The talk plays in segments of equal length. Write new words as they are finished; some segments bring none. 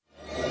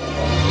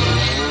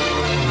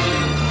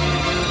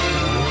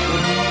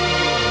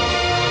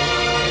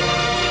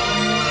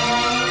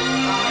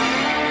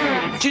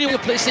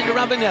placed into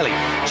Ravanelli.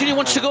 Gini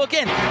wants to go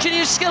again.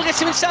 Gini's skill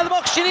gets him inside the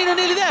box. Gini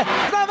nearly there.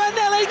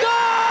 Ravanelli, goal!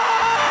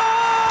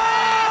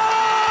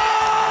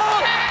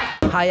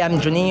 Hi, I'm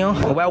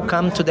Juninho.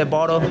 Welcome to the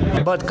Borough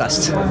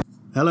podcast.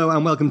 Hello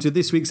and welcome to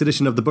this week's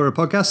edition of the Borough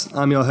Podcast.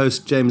 I'm your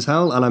host, James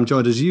Howell, and I'm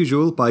joined as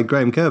usual by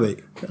Graham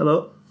Kirby.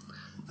 Hello.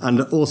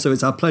 And also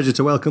it's our pleasure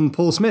to welcome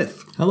Paul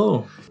Smith.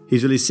 Hello.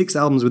 He's released 6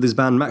 albums with his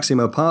band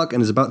Maximo Park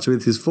and is about to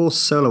release his 4th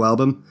solo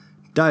album,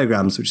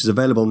 Diagrams, which is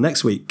available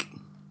next week.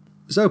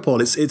 So, Paul,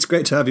 it's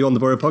great to have you on the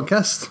Borough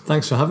Podcast.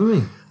 Thanks for having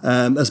me.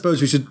 I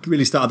suppose we should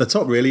really start at the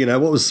top, really. You know,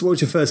 what was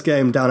your first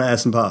game down at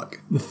Ayresome Park?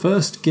 The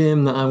first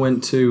game that I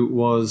went to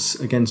was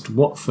against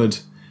Watford,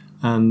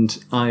 and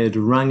I had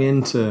rang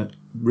into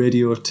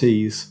Radio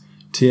T's,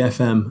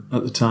 TFM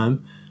at the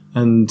time,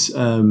 and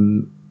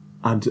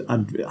I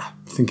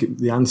think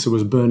the answer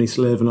was Bernie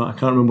Slave, and I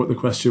can't remember what the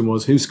question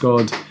was. Who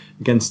scored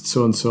against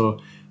so and so?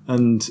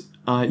 And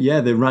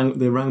they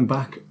rang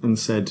back and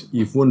said,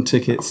 "You've won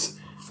tickets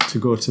to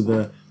go to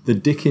the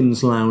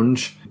Dickens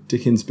Lounge."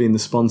 Dickens being the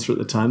sponsor at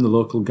the time, the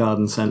local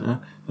garden centre,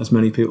 as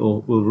many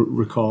people will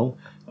recall.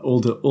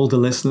 Older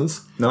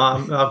listeners. No,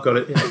 I've got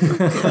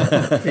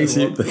it.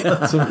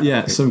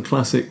 Some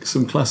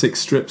classic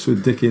strips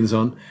with Dickens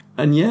on,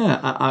 and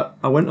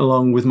I went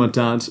along with my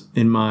dad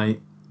in I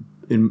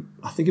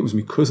think it was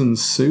my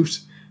cousin's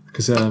suit,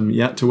 because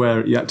you had to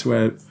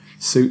wear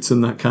suits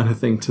and that kind of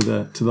thing to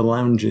the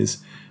lounges,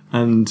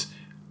 and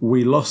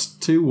we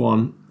lost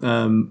 2-1,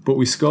 but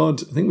we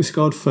scored. I think we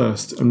scored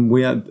first, and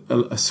we had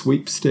a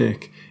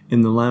sweepstake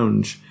in the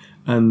lounge,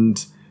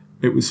 and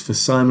it was for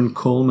Simon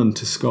Coleman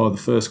to score the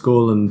first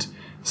goal. And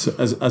so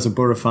as a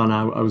Borough fan,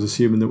 I was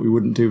assuming that we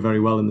wouldn't do very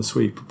well in the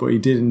sweep, but he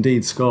did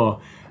indeed score,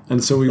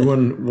 and so we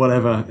won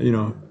whatever.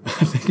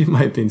 I think it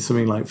might have been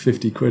something like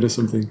 50 quid or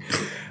something,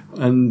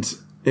 and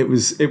it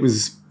was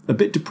a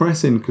bit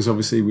depressing because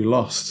obviously we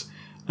lost.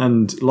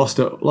 And lost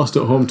at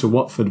home to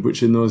Watford,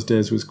 which in those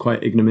days was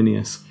quite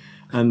ignominious.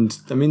 And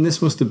I mean,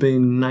 this must have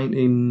been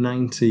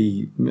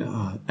 1990,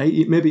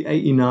 maybe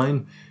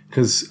 89,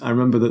 because I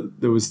remember that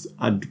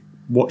I'd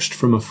watched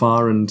from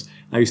afar, and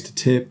I used to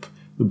tape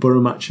the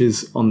Borough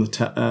matches on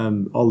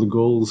all the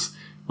goals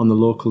on the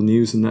local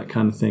news and that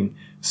kind of thing.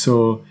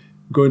 So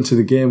going to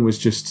the game was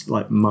just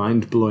like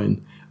mind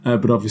blowing.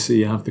 But obviously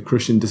you have the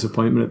crushing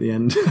disappointment at the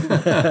end.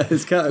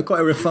 It's quite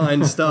a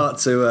refined start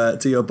to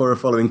your Borough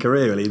following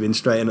career, really. You've been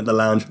straight in at the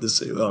lounge with the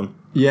suit on.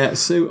 Yeah,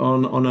 suit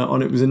on.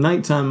 It was a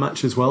nighttime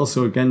match as well.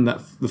 So again,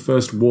 the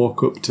first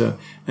walk up to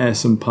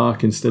Ayresome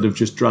Park instead of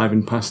just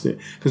driving past it.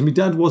 Because my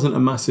dad wasn't a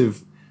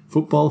massive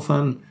football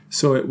fan,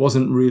 so it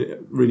wasn't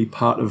really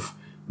part of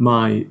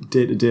my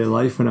day-to-day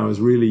life when I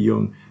was really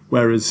young.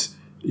 Whereas,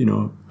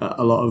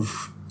 a lot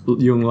of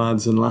young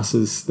lads and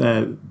lasses,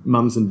 their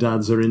mums and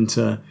dads are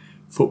into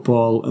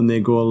football, and they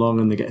go along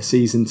and they get a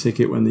season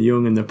ticket when they're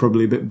young, and they're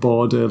probably a bit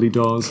bored early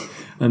doors,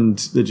 and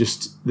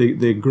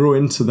they grow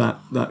into that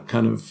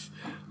kind of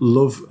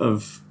love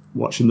of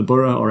watching the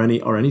Borough or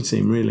any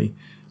team really.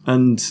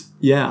 And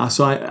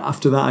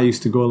after that I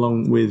used to go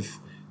along with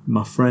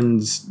my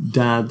friends'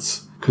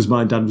 dads, because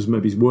my dad was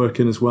maybe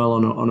working as well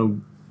on a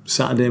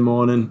Saturday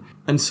morning,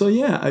 and so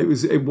it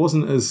was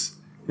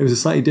a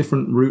slightly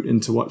different route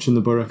into watching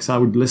the Borough, because I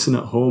would listen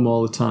at home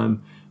all the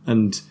time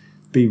and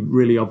be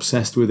really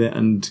obsessed with it,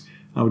 and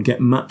I would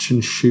get Match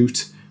and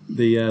Shoot,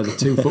 the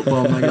 2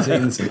 football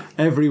magazines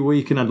every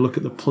week, and I'd look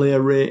at the player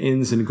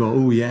ratings and go,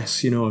 oh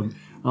yes,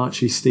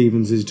 Archie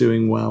Stevens is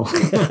doing well.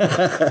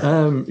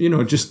 I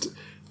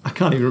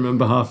can't even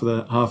remember half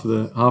of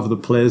the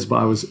players, but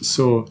I was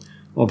so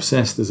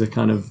obsessed as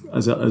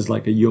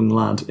like a young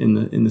lad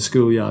in the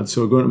schoolyard.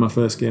 So going to my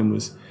first game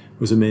was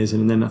amazing.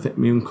 And then I think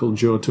my Uncle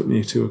Joe took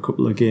me to a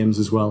couple of games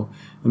as well,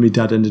 and my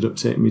dad ended up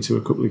taking me to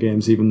a couple of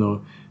games, even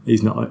though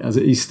he's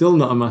still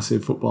not a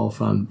massive football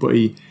fan, but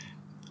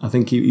I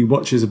think he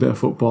watches a bit of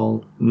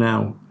football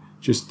now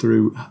just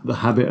through the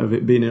habit of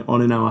it being on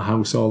in our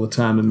house all the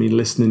time and me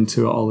listening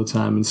to it all the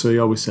time. And so he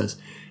always says,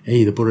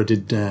 "Hey, the Borough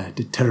did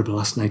terrible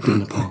last night,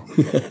 didn't they, Paul?"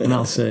 And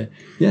I'll say,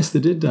 "Yes, they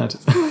did, Dad."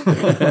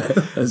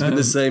 It's been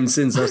the same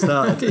since I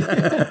started.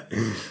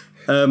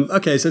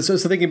 Okay, so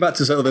thinking back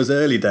to sort of those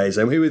early days,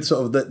 who were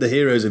sort of the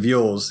heroes of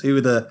yours? Who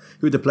were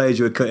the players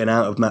you were cutting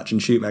out of Match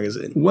and Shoot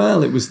magazine?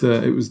 Well, it was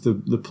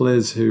the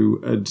players who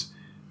had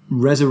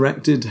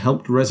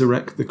helped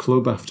resurrect the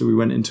club after we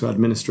went into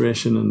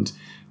administration, and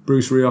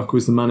Bruce Rioch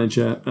was the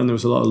manager, and there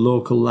was a lot of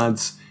local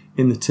lads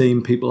in the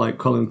team, people like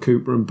Colin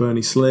Cooper and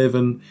Bernie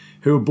Slaven,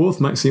 who were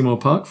both Maximo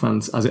Park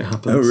fans, as it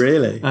happens. Oh,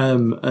 really?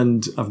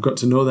 And I've got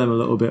to know them a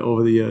little bit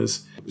over the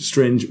years.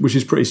 Strange, which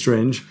is pretty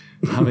strange,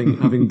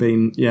 having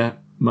been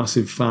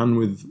massive fan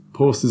with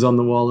posters on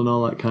the wall and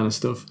all that kind of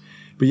stuff.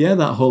 But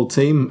that whole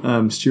team,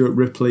 Stuart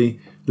Ripley,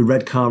 the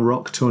Red Car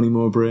Rock, Tony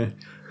Mowbray,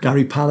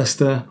 Gary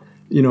Pallister,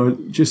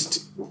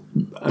 just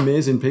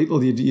amazing people.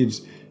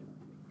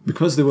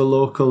 Because they were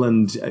local,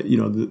 and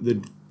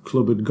the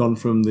club had gone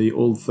from the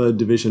old 3rd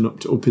division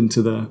up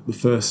into the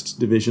 1st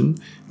division,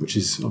 which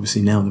is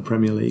obviously now the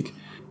Premier League.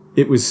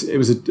 It was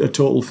a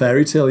total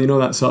fairy tale.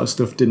 That sort of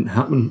stuff didn't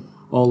happen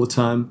all the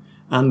time.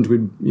 and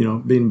we'd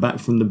been back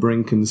from the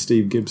brink, and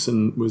Steve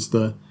Gibson was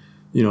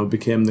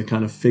became the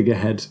kind of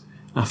figurehead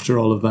after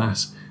all of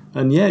that.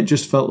 And yeah, it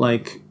just felt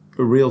like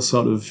a real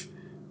sort of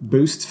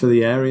boost for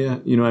the area.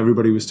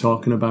 Everybody was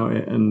talking about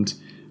it, and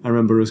I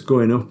remember us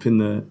going up in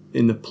the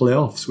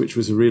playoffs, which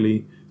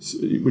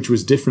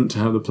was different to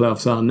how the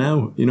playoffs are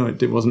now.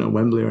 It wasn't at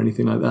Wembley or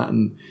anything like that,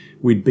 and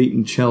we'd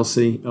beaten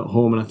Chelsea at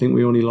home, and I think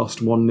we only lost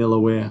 1-0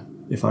 away,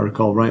 if I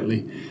recall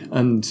rightly,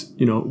 and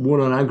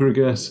won on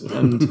aggregate,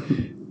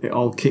 and it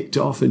all kicked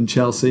off in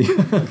Chelsea,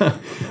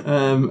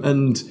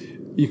 and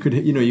you could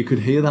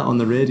hear that on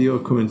the radio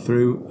coming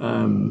through.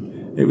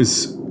 It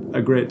was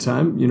a great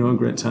time, a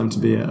great time to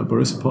be a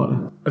Borough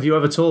supporter. Have you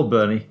ever told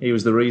Bernie he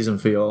was the reason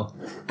for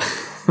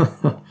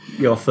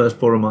your first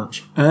Borough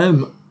match?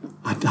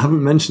 I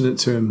haven't mentioned it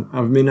to him.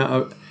 I mean,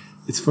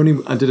 it's funny,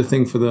 I did a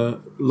thing for the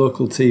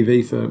local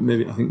TV for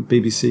I think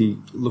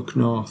BBC Look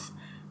North,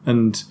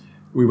 and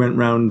we went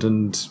round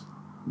and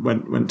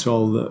went to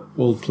all the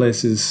old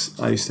places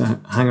I used to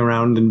hang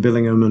around in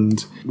Billingham,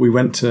 and we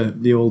went to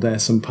the old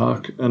Ayresome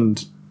Park,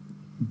 and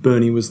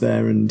Bernie was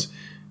there, and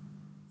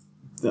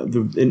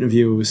the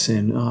interviewer was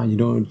saying,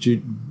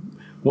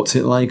 what's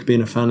it like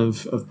being a fan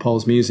of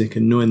Paul's music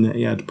and knowing that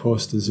he had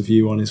posters of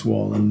you on his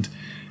wall? And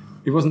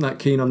he wasn't that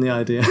keen on the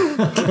idea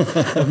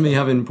of me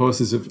having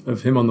posters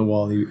of him on the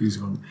wall. He was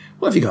going,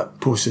 "What have you got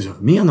posters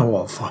of me on the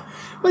wall for?"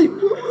 Well,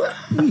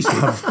 we used to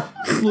have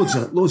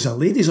loads of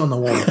ladies on the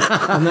wall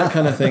and that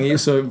kind of thing.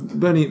 So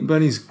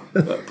Bernie's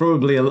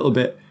probably a little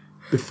bit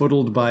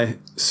befuddled by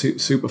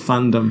super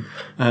fandom,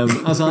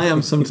 as I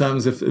am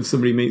sometimes. If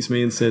somebody meets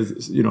me and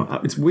says,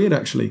 it's weird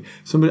actually.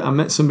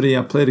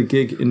 I played a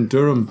gig in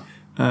Durham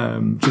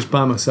just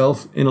by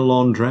myself in a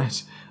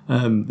laundrette.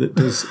 That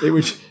does it,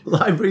 which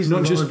libraries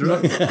not just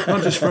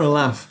for a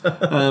laugh.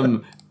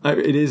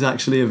 It is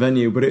actually a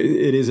venue, but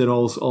it is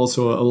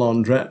also a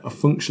laundrette, a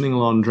functioning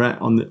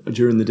laundrette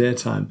during the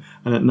daytime,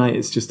 and at night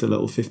it's just a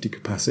little 50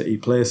 capacity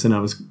place. And I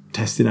was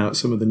testing out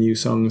some of the new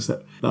songs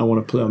that I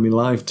want to play on my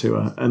live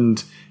tour,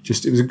 and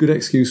it was a good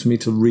excuse for me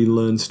to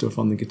relearn stuff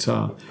on the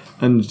guitar.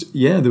 And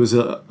yeah, there was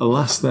a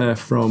lass there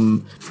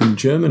from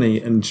Germany,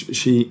 and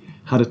she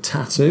had a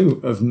tattoo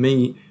of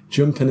me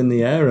jumping in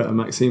the air at a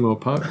Maximo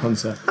Park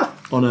concert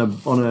on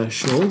her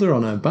shoulder,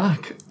 on her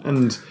back.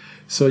 And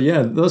so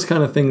yeah, those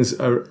kind of things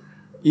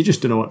you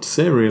just don't know what to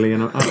say really.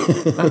 And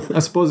I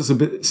suppose it's a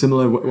bit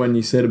similar when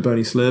you say to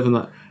Bernie Slaven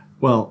that,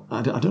 well,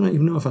 I don't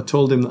even know if I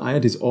told him that I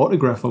had his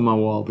autograph on my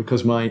wall,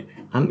 because my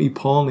Auntie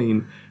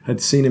Pauline had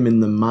seen him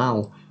in the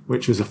Mall,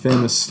 which was a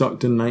famous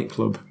Stockton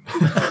nightclub,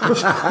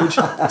 which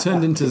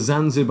turned into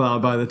Zanzibar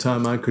by the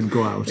time I could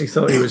go out. He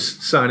thought he was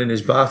signing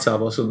his bar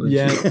tab or something.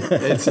 Yeah,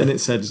 and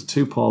it said,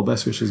 "To Paul,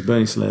 best wishes,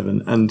 Bernie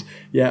Slaven." And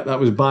yeah, that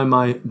was by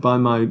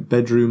my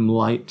bedroom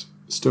light,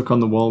 stuck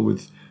on the wall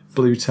with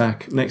blue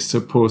tack, next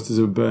to posters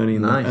of Bernie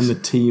and the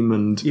team.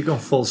 And you've gone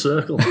full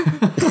circle.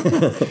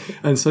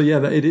 And so yeah,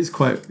 it's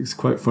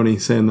quite funny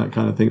saying that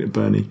kind of thing to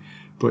Bernie,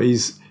 but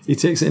he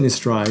takes it in his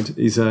stride.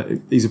 He's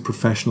a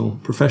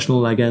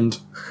professional leg end.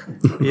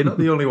 You're not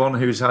the only one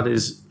who's had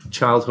his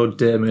childhood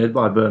day made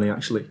by Bernie,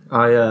 actually.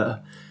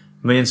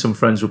 Me and some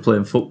friends were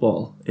playing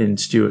football in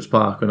Stewart's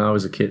Park when I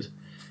was a kid,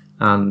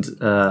 and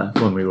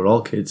when we were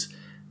all kids,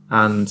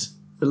 and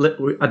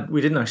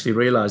we didn't actually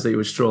realise that he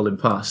was strolling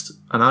past,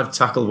 and I've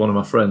tackled one of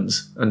my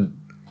friends and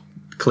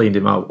cleaned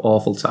him out,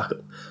 awful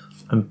tackle.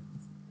 And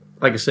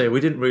like I say, we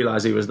didn't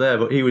realise he was there,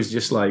 but he was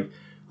just like,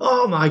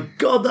 "Oh my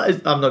God, that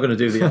is..." I'm not going to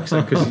do the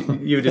accent because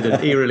you did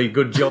an eerily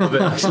good job of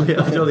it, actually.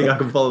 I don't think I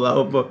can follow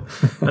that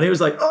up. And he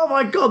was like, "Oh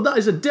my God, that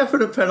is a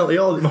definite penalty."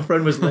 My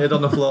friend was laid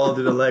on the floor,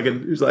 did a leg,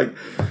 and he was like,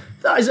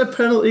 "That is a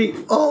penalty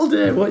all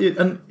day."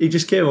 And he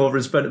just came over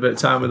and spent a bit of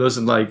time with us.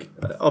 And like,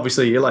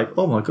 obviously, you're like,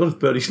 "Oh my God, it's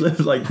Bernie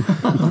Slaven." Like,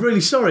 "I'm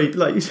really sorry."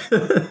 Like,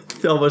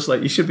 almost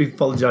like you should be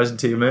apologising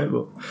to your mate,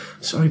 but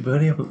sorry,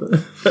 Bernie.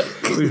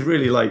 It was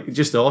really like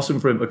just awesome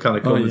for him to kind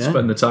of come and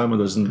spend the time with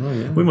us.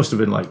 And we must have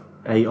been like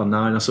 8 or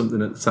 9 or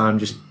something at the time,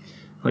 just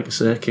like I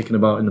say, kicking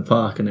about in the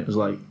park, and it was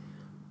like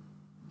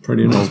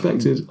pretty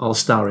unexpected, all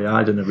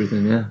starry-eyed and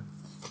everything. Yeah.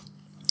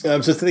 So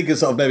to think of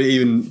sort of maybe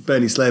even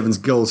Bernie Slaven's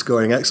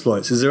goal-scoring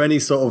exploits, is there any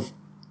sort of,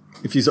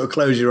 if you sort of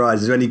close your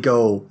eyes, is there any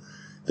goal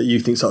that you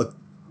think sort of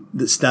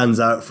that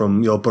stands out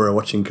from your Borough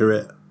watching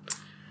career?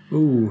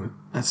 Ooh,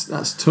 that's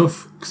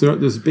tough, because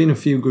there's been a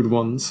few good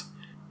ones,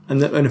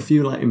 and a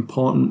few like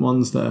important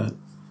ones that are,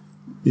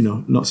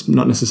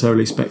 not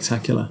necessarily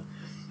spectacular.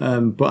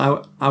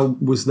 But I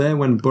was there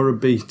when Borough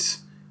beat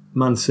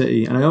Man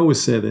City, and I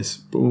always say this,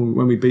 but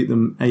when we beat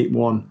them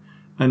 8-1,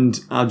 and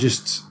I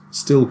just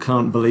still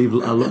can't believe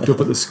I looked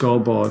up at the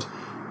scoreboard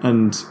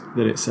and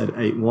that it said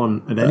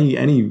 8-1 at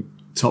any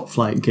top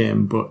flight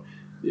game. But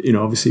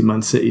obviously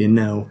Man City are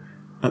now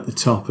at the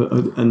top,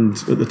 and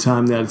at the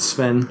time they had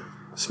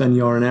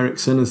Sven-Göran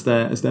Eriksson as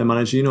their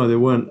manager. They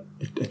weren't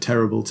a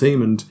terrible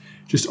team, and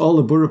just all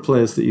the Borough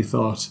players that you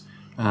thought,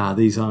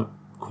 these aren't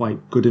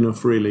quite good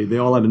enough, really. They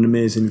all had an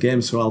amazing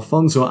game. So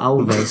Alfonso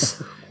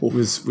Alves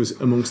was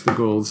amongst the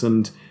goals,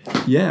 and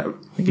yeah,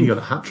 I think he got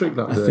a hat trick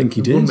that day. I think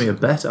he did. Won me a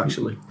bet,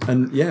 actually.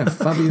 And yeah,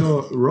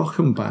 Fabio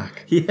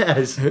Rockenbach.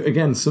 Yes.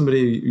 Again,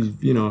 somebody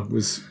who,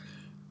 was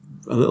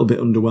a little bit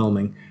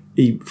underwhelming.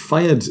 He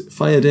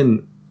fired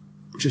in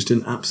just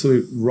an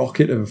absolute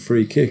rocket of a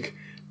free kick.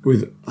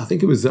 I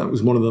think that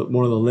was one of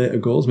the later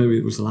goals. Maybe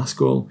it was the last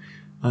goal.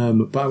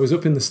 But I was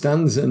up in the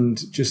stands,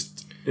 and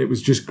it was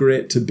just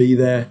great to be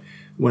there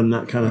when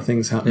that kind of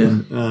thing's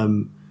happening. Yeah.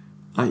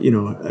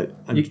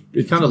 You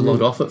kind of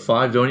log off at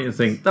 5, don't you? And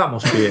think that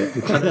must be it.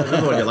 And then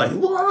another one, you're like,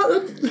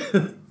 what?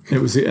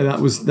 That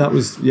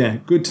was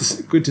good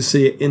to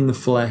see it in the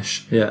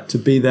flesh. Yeah. To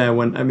be there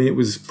when it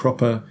was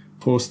proper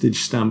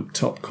postage stamp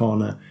top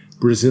corner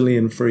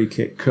Brazilian free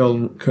kick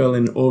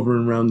curling over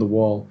and around the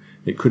wall.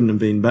 It couldn't have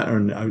been better,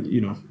 and I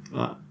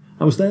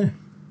was there.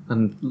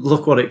 And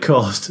look what it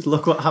caused.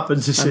 Look what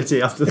happened to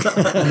City after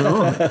that.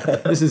 No,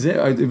 this is it.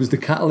 It was the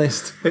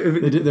catalyst. They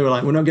were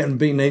like, we're not getting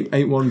beaten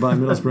 8-1 by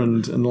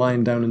Middlesbrough and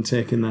lying down and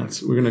taking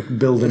that. We're going to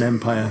build an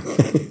empire.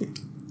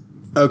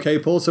 Okay,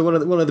 Paul, so one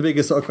of the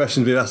biggest sort of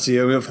questions we've asked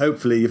you,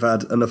 hopefully you've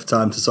had enough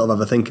time to sort of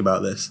have a think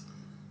about this,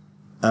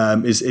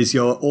 is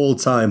your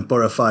all-time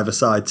Borough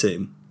five-a-side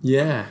team.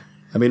 Yeah.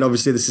 I mean,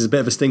 obviously this is a bit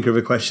of a stinker of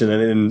a question,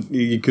 and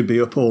you could be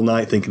up all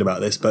night thinking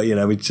about this, but,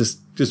 we just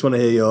want to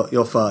hear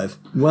your five.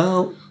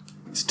 Well,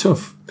 it's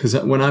tough, because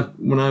when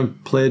I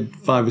played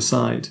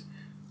five-a-side,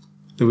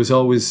 there was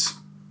always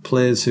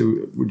players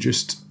who were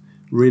just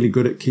really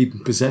good at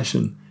keeping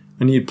possession.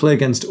 And you'd play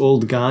against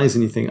old guys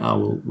and you think,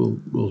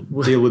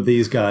 we'll deal with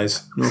these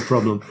guys, no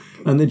problem.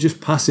 And they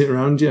just pass it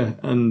around you.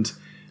 And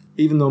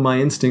even though my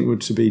instinct would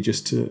to be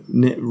just to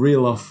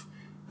reel off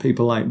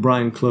people like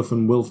Brian Clough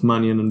and Wilf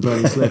Mannion and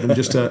Bernie Slade and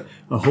just a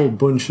whole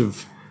bunch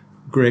of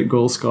great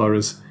goal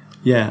scorers,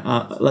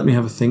 let me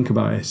have a think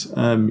about it.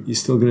 You're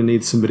still going to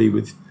need somebody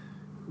with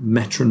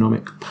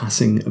metronomic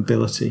passing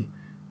ability.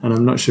 And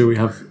I'm not sure we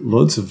have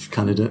loads of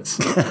candidates.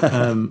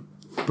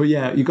 But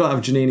yeah, you've got to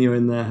have Juninho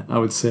in there, I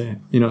would say.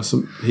 It's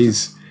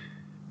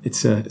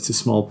a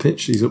small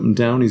pitch. He's up and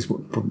down. He's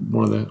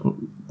one of the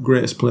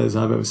greatest players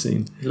I've ever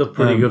seen. He looked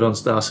pretty good on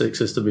Star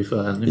Sixes, to be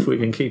fair. And if we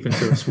can keep him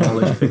to a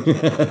smallish pitch.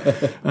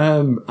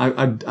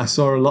 I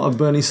saw a lot of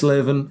Bernie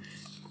Slaven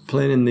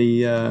playing in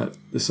the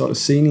sort of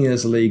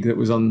seniors league that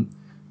was on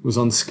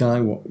Sky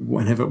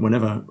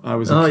whenever I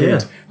was a kid. Yeah.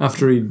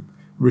 After he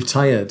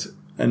retired,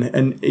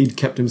 and he'd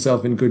kept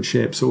himself in good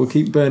shape. So we'll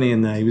keep Bernie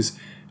in there. He was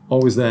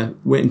always there,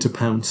 waiting to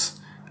pounce.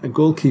 A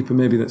goalkeeper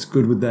maybe that's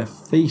good with their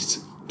feet.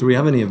 Do we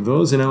have any of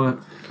those in our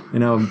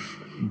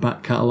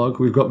back catalogue?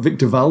 We've got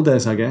Victor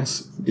Valdez, I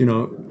guess.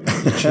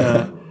 Which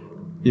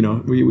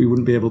we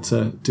wouldn't be able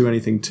to do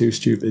anything too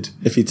stupid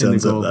if he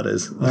turns up. That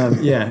is,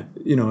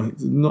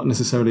 not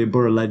necessarily a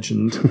Borough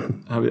legend,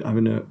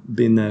 having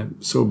been there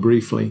so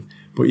briefly,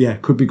 but yeah,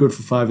 could be good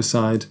for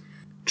five-a-side.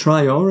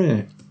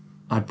 Traore,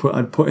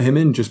 I'd put him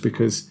in just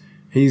because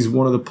he's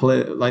one of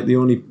the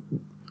only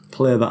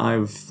player that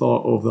I've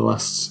thought over the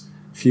last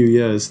few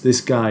years.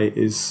 This guy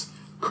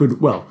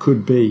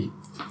could be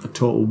a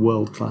total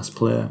world-class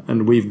player,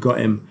 and we've got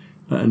him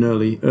at an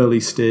early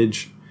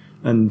stage,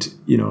 and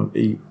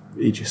he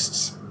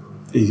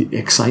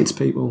excites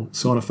people.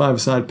 So on a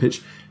five-a-side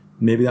pitch,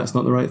 maybe that's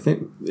not the right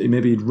thing.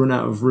 Maybe he'd run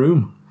out of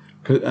room.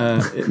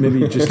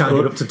 Maybe just can't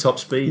get up to top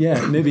speed.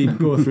 Yeah, maybe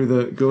go through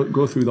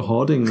the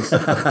hoardings.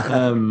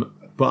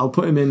 But I'll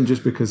put him in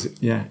just because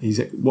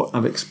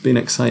I've been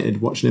excited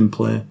watching him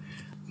play.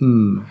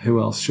 Who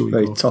else should we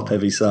Very go top for?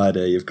 heavy side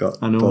here you've got.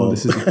 I know, Paul.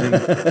 this is the thing.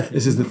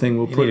 This is the thing.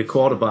 You need a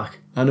quarterback.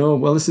 I know.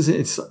 Well, this is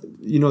it. It's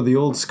the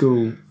old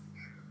school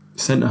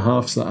centre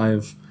halves that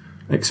I've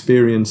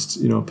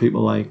experienced.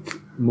 People like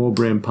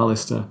Mowbray and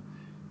Pallister.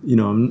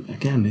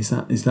 Again, is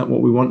that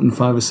what we want in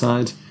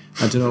five-a-side?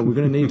 I don't know. We're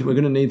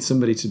gonna need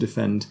somebody to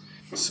defend.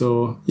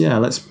 So yeah,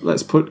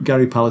 let's put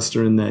Gary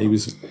Pallister in there. He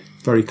was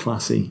very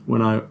classy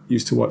when I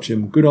used to watch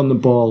him. Good on the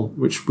ball,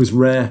 which was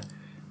rare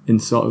in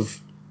sort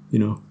of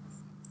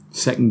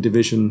second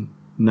division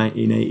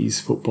 1980s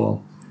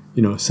football.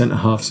 Centre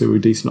halves who were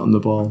decent on the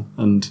ball,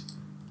 and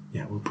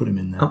yeah, we'll put him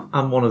in there.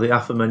 I'm one of the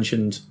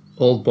aforementioned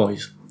old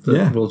boys.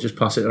 We'll just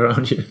pass it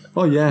around you.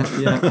 Oh yeah.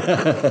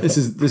 This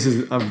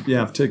is.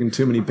 I've taken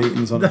too many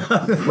beatings on it.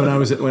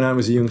 When I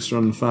was a youngster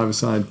on the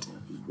five-a-side,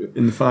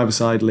 in the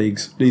five-a-side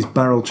leagues, these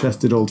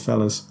barrel-chested old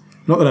fellas.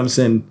 Not that I'm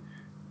saying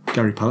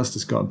Gary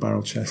Pallister's got a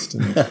barrel chest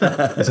and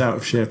is out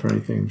of shape or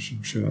anything. I'm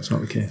sure that's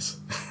not the case.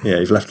 Yeah,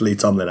 you've left Lee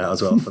Tomlin out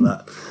as well for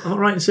that. Am I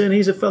right in saying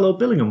he's a fellow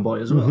Billingham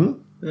boy as well?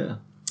 Mm-hmm. Yeah.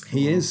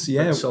 He is,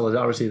 yeah.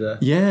 Solidarity there.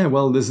 Yeah,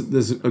 well,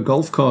 there's a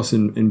golf course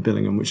in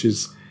Billingham, which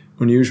is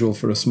unusual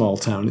for a small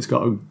town. It's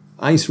got an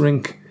ice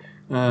rink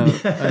and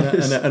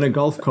a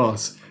golf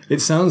course.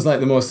 It sounds like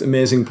the most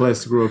amazing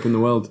place to grow up in the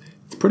world.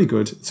 It's pretty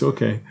good. It's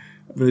okay.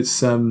 But it's,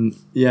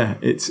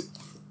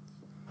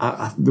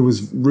 there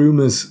was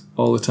rumours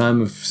all the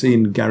time of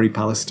seeing Gary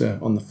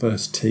Pallister on the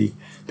first tee.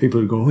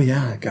 People would go, oh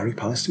yeah, Gary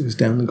Pallister was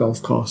down the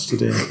golf course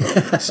today.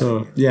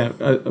 So yeah,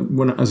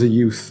 when as a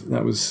youth,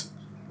 that was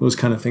those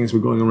kind of things were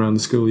going around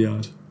the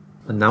schoolyard.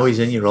 And now he's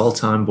in your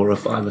all-time Borough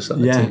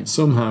five-a-side team.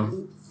 Somehow.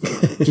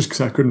 Just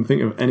because I couldn't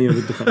think of any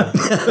other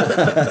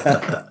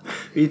defender.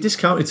 You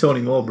discounted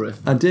Tony Mowbray.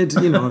 I did,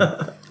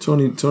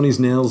 Tony's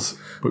nails,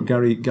 but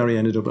Gary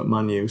ended up at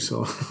Man U,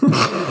 so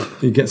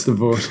he gets the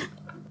vote.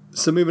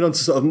 So moving on to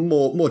sort of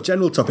more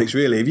general topics,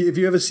 really. Have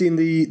you ever seen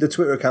the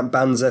Twitter account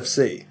Bands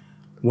FC?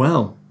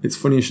 Well, it's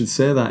funny you should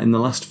say that. In the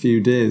last few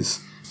days,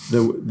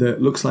 there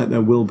looks like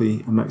there will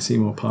be a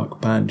Maximo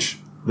Park badge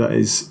that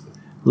is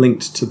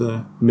linked to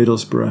the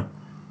Middlesbrough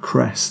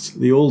crest,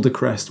 the older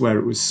crest where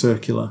it was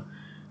circular.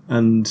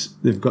 And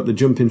they've got the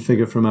jumping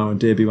figure from our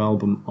debut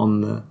album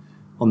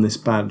on this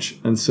badge.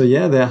 And so, they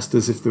asked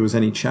us if there was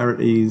any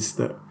charities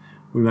that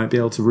we might be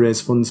able to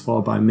raise funds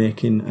for by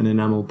making an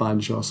enamel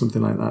badge or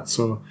something like that.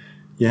 So,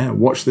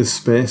 watch this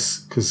space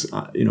because,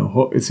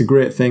 it's a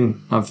great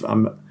thing.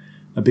 I'm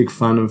a big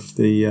fan of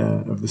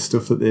the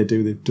stuff that they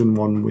do. They've done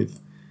one with,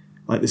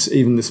 like this,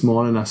 even this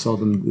morning I saw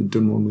they've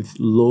done one with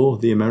Low,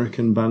 the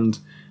American band.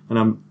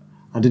 And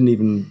I didn't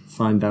even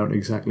find out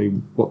exactly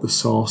what the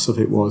source of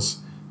it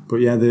was. But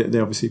they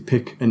obviously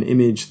pick an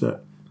image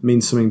that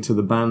means something to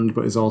the band,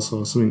 but is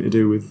also something to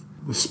do with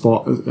the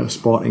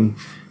sporting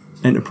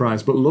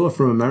enterprise. But Low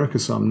from America,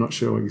 so I'm not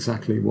sure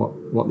exactly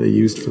what they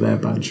used for their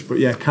badge. But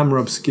Camera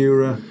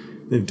Obscura,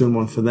 they've done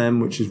one for them,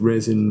 which is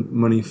raising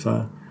money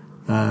for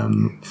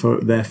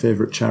their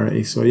favourite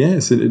charity. So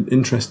it's an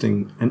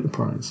interesting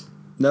enterprise.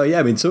 No,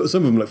 I mean, some of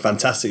them look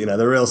fantastic.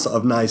 They're real sort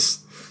of nice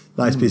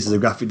pieces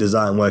of graphic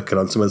design working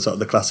on some of the, sort of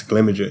the classical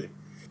imagery.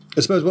 I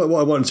suppose what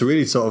I wanted to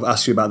really sort of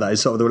ask you about that is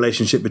sort of the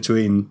relationship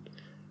between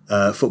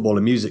football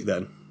and music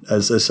then,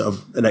 as sort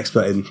of an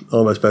expert in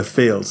almost both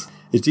fields.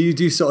 Do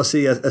you sort of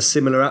see a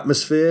similar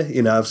atmosphere?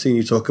 I've seen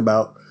you talk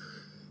about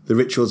the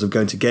rituals of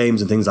going to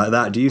games and things like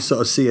that. Do you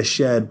sort of see a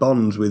shared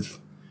bond with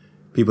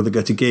people that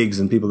go to gigs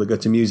and people that go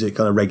to music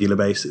on a regular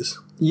basis?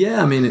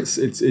 Yeah, I mean, it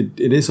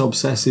is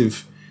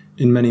obsessive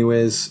in many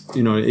ways.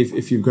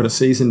 If you've got a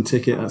season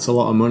ticket, that's a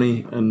lot of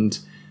money, and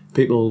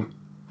people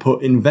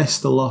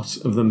invest a lot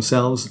of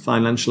themselves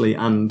financially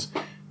and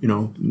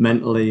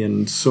mentally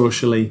and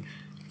socially.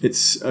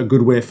 It's a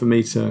good way for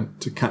me to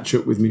catch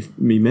up with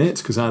me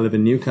mates because I live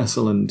in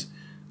Newcastle and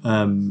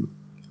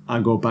I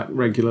go back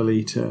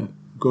regularly to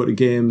go to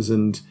games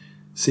and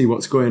see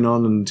what's going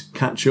on and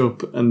catch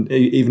up. And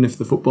even if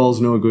the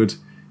football's no good,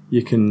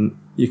 you can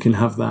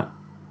have that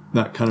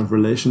kind of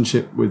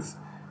relationship with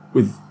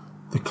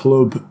the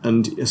club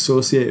and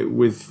associate it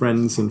with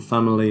friends and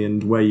family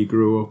and where you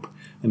grew up,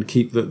 and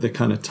keep the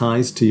kind of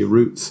ties to your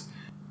roots.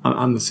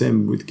 I'm the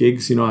same with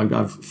gigs. I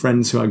have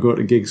friends who I go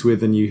to gigs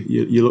with, and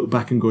you look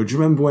back and go, do you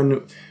remember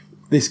when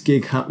this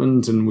gig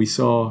happened and we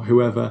saw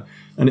whoever?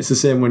 And it's the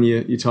same when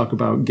you talk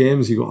about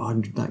games. You go,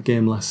 that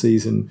game last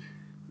season,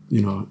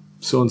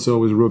 so-and-so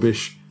was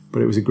rubbish,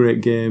 but it was a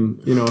great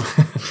game,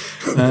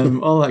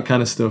 all that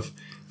kind of stuff.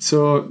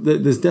 So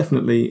there's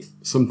definitely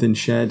something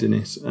shared in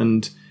it.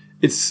 And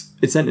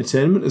it's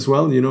entertainment as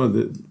well,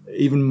 that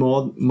even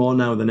more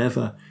now than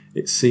ever,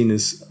 it's seen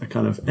as a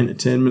kind of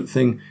entertainment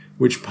thing,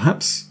 which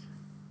perhaps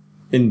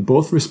in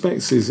both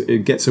respects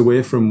it gets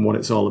away from what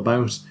it's all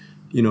about.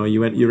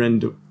 You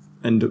end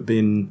up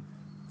being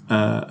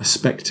a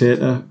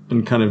spectator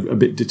and kind of a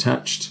bit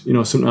detached.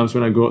 Sometimes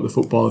when I go at the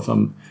football, if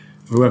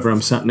whoever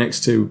I'm sat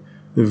next to,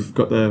 they've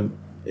got their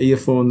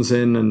earphones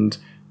in and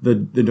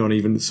they don't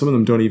even, some of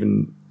them don't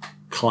even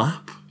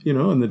clap,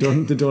 and they're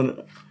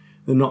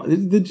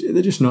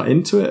just not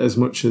into it as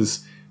much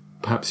as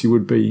perhaps you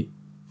would be.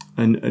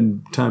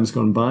 And time's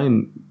gone by,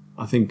 and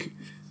I think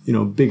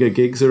bigger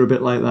gigs are a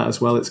bit like that as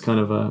well. It's kind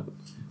of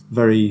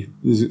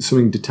there's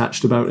something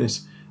detached about it,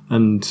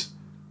 and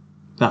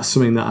that's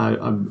something that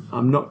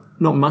I'm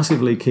not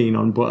massively keen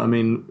on. But I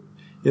mean,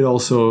 it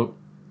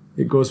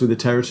goes with the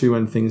territory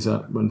when things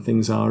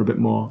are a bit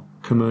more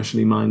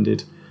commercially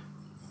minded.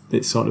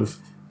 It sort of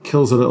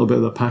kills a little bit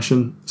of the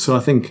passion. So I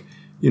think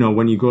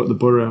when you go to the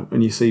Borough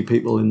and you see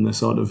people in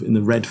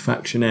the red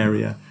faction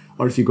area,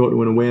 or if you go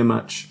to an away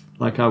match,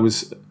 like I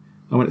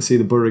went to see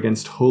the Borough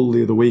against Hull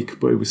the other week,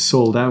 but it was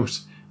sold out.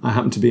 I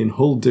happened to be in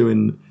Hull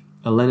doing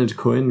a Leonard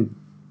Cohen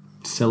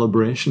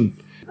celebration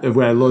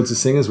where loads of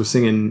singers were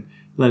singing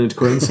Leonard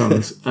Cohen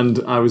songs, and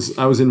I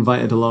was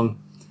invited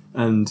along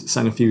and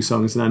sang a few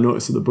songs, and I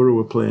noticed that the Borough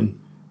were playing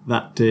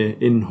that day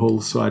in Hull,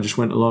 so I just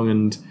went along,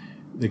 and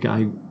the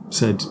guy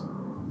said,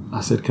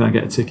 can I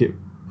get a ticket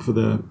for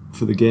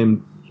the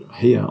game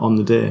here on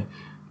the day?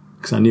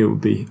 Because I knew it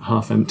would be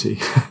half empty.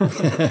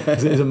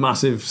 It's a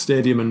massive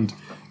stadium, and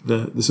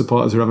the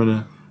supporters are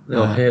having they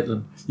all hate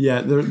them.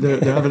 Yeah,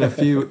 they're having a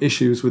few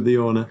issues with the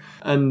owner,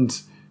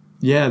 and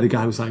the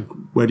guy was like,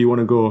 "Where do you want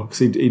to go?" Because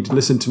he'd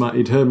listened to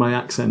he'd heard my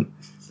accent,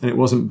 and it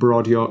wasn't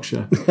broad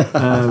Yorkshire,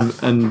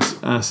 and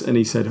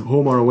he said,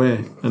 "Home or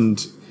away?"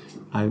 And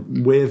I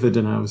wavered,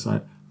 and I was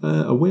like,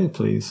 "Away,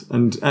 please."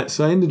 And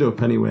so I ended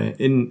up anyway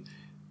in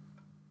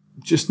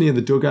just near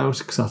the dugout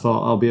because I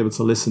thought I'll be able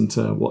to listen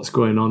to what's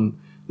going on,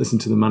 listen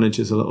to the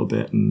managers a little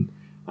bit, and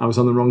I was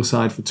on the wrong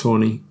side for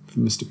Tony, for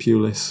Mr.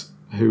 Pulis,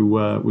 who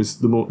was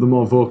the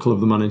more vocal of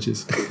the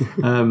managers.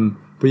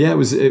 But yeah,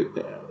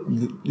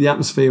 the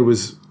atmosphere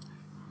was,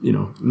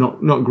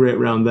 not great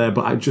around there.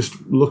 But I just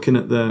looking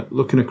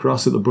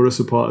across at the Borough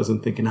supporters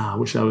and thinking, I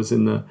wish I was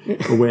in the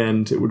away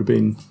end. It would have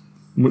been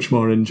much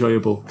more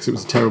enjoyable, because it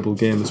was a terrible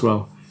game as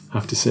well, I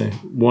have to say.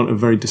 A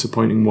very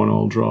disappointing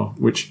 1-1 draw,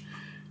 which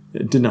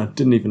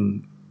didn't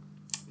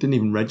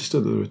even register.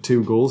 There were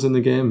 2 goals in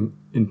the game.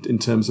 In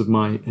terms of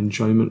my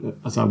enjoyment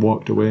as I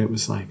walked away, it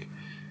was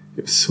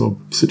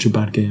such a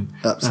bad game.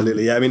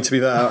 Absolutely, yeah. I mean, to be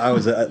fair, I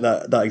was at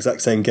that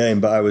exact same game,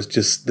 but I was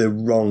just the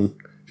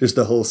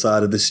whole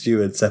side of the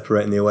steward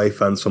separating the away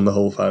fans from the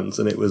whole fans,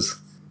 and it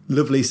was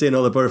lovely seeing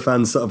all the Borough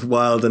fans sort of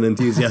wild and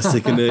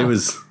enthusiastic, and it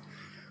was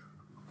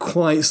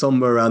quite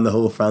somber around the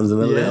whole fans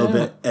and a little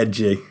bit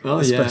edgy,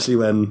 especially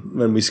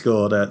when we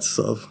scored. I had to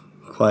sort of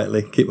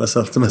quietly keep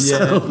myself to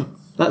myself. Yeah.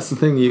 That's the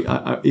thing.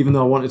 Even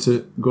though I wanted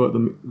to go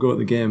at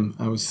the game,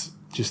 I was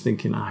just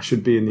thinking I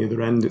should be in the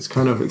other end.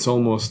 It's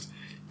almost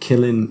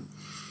killing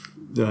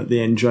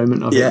the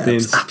enjoyment of it.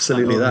 Being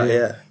absolutely that.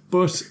 Yeah.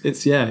 But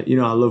it's I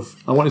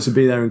wanted to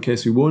be there in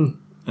case we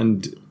won,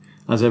 and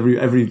as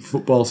every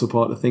football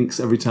supporter thinks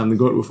every time they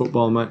go to a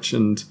football match.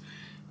 And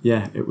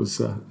it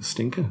was a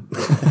stinker.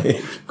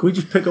 Can we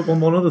just pick up on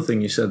one other thing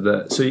you said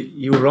there? So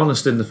you were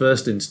honest in the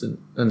first instant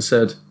and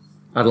said,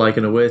 "I'd like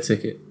an away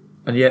ticket."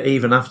 And yet,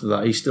 even after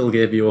that, he still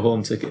gave you a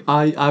home ticket.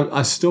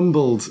 I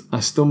stumbled,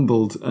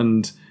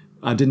 and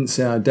I didn't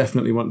say I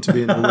definitely want to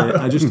be in the way.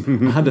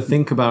 I had to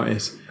think about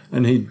it,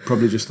 and he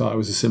probably just thought I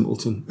was a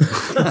simpleton.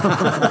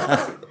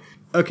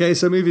 Okay,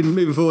 so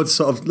moving forward, to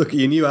sort of look at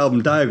your new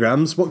album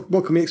diagrams.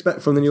 What can we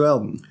expect from the new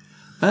album?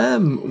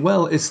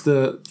 Well, it's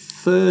the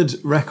 3rd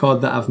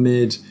record that I've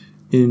made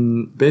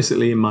in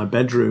my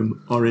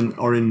bedroom or in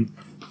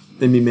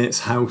my mate's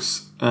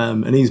house,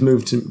 and he's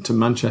moved to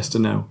Manchester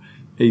now.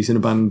 He's in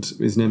a band,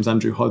 his name's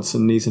Andrew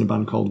Hodson, and he's in a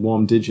band called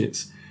Warm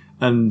Digits.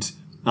 And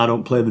I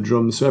don't play the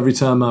drums, so every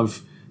time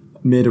I've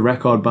made a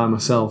record by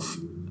myself,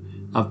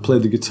 I've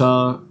played the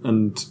guitar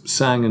and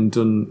sang and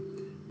done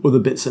other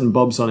bits and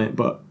bobs on it,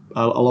 but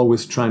I'll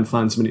always try and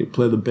find somebody to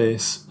play the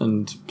bass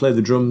and play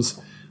the drums.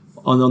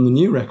 On the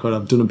new record,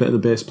 I've done a bit of the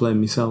bass playing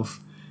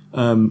myself.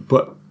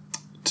 But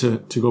to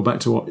go back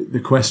to the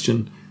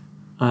question,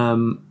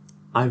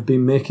 I've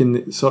been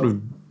making sort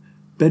of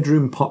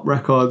bedroom pop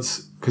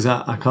records, because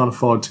I can't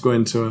afford to go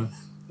into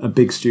a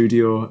big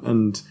studio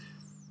and,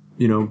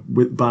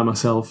 by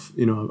myself,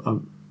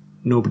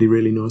 nobody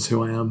really knows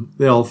who I am.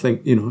 They all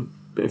think,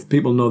 if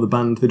people know the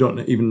band, they don't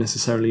even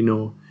necessarily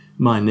know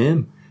my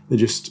name. They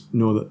just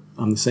know that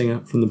I'm the singer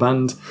from the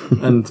band,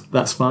 and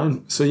that's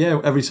fine. So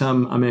every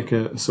time I make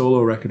a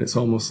solo record, it's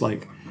almost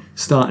like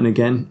starting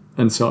again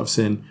and sort of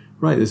saying,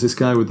 right, there's this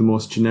guy with the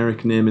most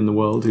generic name in the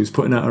world who's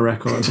putting out a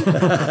record.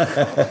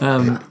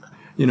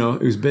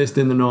 Who's based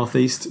in the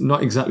Northeast,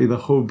 not exactly the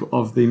hub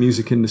of the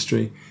music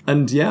industry.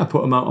 And I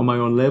put them out on my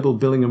own label,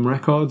 Billingham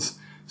Records.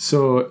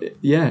 So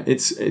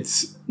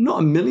it's not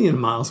a million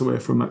miles away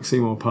from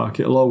Maximo Park.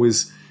 It'll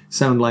always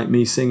sound like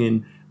me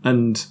singing,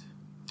 and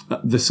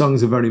the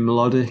songs are very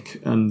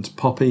melodic and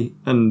poppy,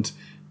 and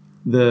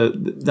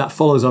that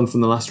follows on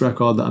from the last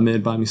record that I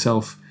made by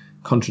myself,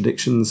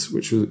 Contradictions,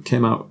 which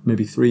came out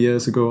maybe 3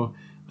 years ago.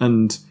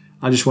 And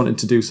I just wanted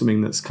to do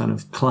something that's kind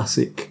of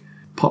classic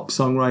pop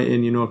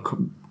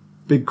songwriting,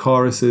 big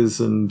choruses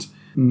and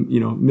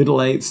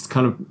middle eighths,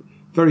 kind of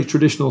very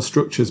traditional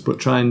structures, but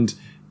try and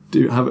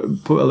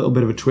put a little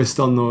bit of a twist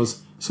on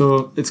those.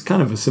 So it's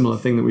kind of a similar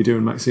thing that we do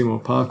in Maximo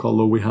Park,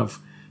 although we have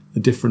a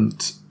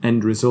different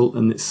end result,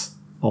 and it's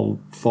all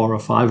 4 or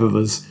 5 of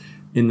us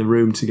in the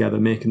room together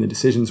making the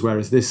decisions,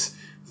 whereas this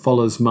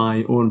follows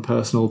my own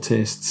personal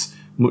tastes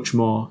much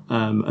more.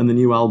 And the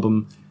new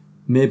album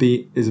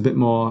maybe is a bit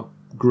more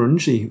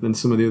grungy than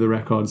some of the other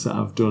records that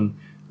I've done.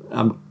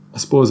 I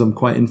suppose I'm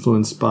quite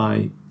influenced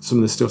by some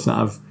of the stuff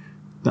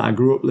that I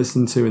grew up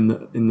listening to in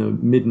the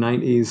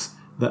mid-90s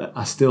that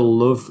I still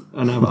love,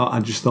 and I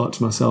just thought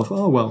to myself,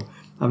 oh well,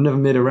 I've never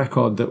made a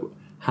record that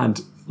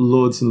had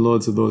loads and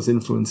loads of those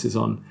influences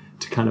on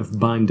to kind of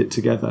bind it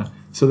together.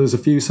 So there's a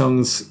few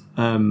songs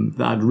that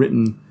I'd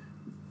written,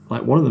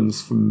 like one of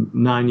them's from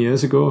 9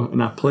 years ago,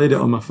 and I played it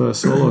on my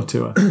first solo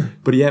tour,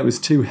 but it was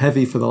too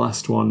heavy for the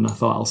last one. I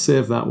thought I'll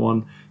save that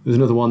one. There's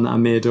another one that I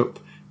made up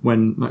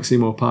when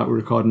Maximo Park were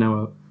recording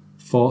our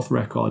 4th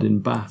record in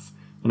Bath,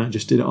 and I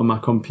just did it on my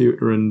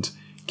computer and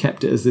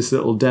kept it as this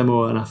little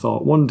demo, and I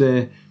thought one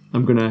day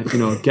I'm gonna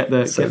get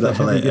the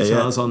heavy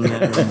guitars on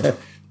there and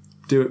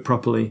do it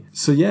properly.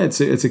 So it's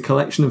a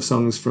collection of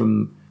songs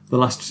from the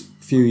last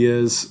few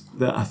years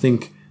that I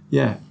think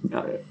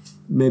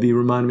maybe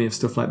remind me of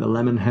stuff like the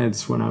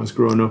Lemonheads when I was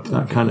growing up.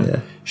 That kind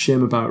of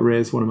Shame About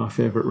Ray's one of my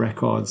favourite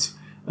records,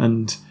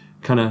 and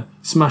kind of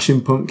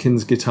Smashing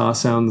Pumpkins guitar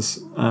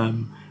sounds,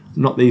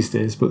 not these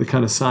days, but the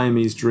kind of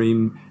Siamese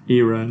Dream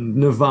era, and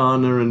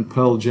Nirvana and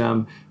Pearl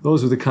Jam.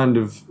 Those were the kind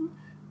of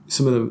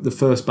some of the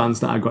first bands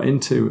that I got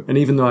into. And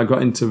even though I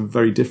got into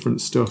very different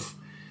stuff,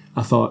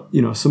 I thought,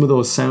 some of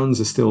those sounds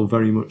are still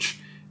very much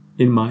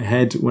in my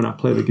head when I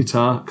play the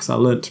guitar, because I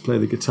learnt to play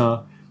the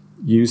guitar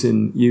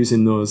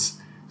using those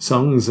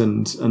songs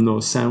and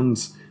those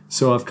sounds.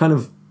 So I've kind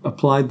of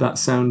applied that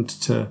sound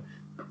to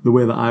the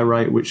way that I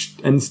write, which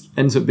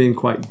ends up being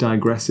quite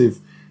digressive.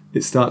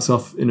 It starts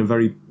off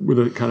with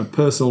a kind of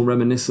personal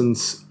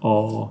reminiscence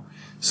or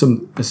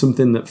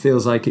something that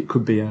feels like it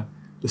could be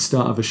the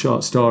start of a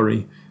short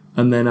story,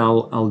 and then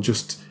I'll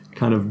just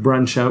kind of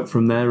branch out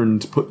from there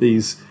and put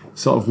these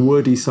sort of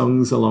wordy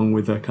songs along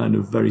with a kind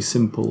of very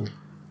simple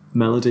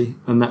melody,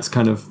 and that's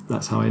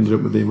how I ended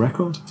up with the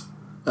record.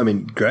 I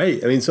mean,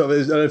 great. I mean, sort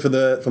of, I know from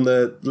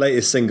the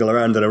latest single,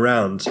 Around and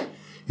Around,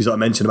 you sort of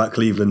mentioned about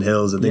Cleveland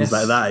Hills and things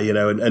like that, you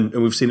know, and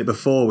we've seen it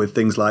before with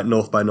things like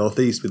North by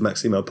Northeast with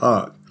Maximo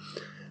Park.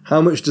 How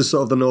much does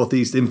sort of the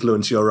Northeast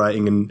influence your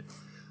writing and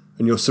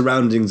your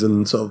surroundings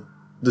and sort of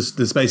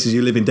the spaces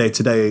you live in day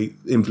to day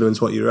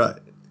influence what you write?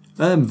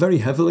 Very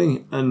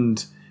heavily,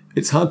 and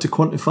it's hard to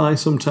quantify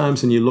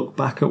sometimes. And you look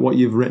back at what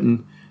you've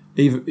written,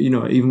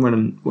 even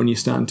when you're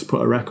starting to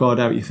put a record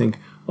out, you think,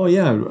 oh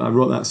yeah, I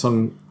wrote that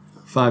song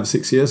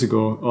 5-6 years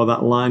ago, or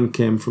that line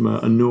came from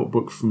a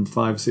notebook from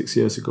 5-6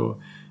 years ago,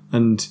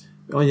 and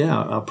oh yeah,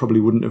 I probably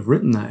wouldn't have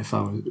written that if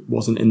I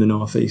wasn't in the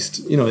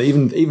Northeast. You know,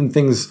 even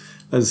things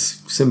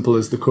as simple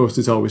as The Coast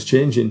Is Always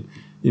Changing.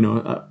 You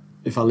know,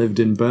 if I lived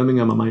in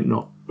Birmingham, I might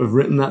not have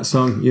written that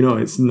song. You know,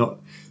 it's not.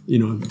 You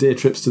know, day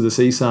trips to the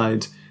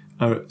seaside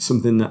are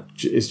something that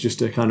is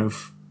just a kind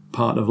of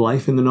part of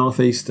life in the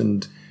Northeast.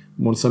 And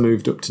once I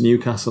moved up to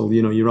Newcastle,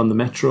 you know, you're on the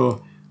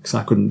metro, because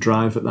I couldn't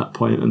drive at that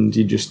point, and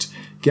you just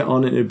get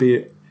on it. It'd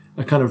be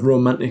a kind of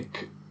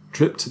romantic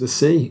trip to the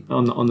sea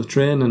on the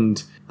train,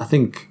 and I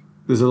think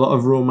there's a lot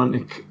of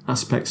romantic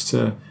aspects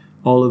to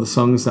all of the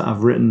songs that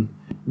I've written,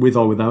 with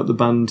or without the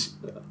band.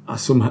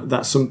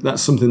 That's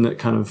something that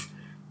kind of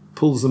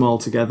pulls them all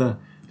together.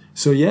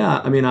 So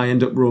yeah, I mean, I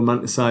end up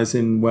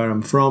romanticising where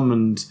I'm from,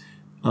 and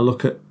I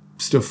look at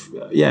stuff,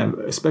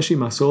 especially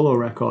my solo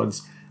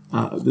records.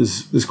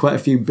 There's quite a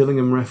few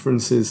Billingham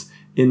references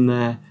in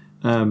there,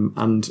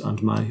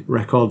 and my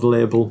record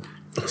label,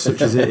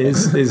 such as it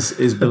is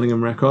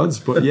Billingham Records.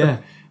 But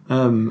yeah,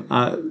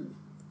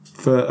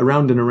 for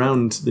Around and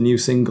Around, the new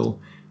single,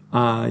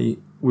 I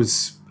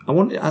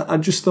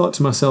just thought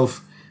to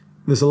myself,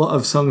 there's a lot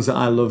of songs that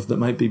I love that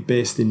might be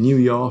based in New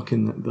York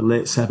in the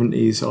late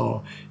 70s,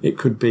 or it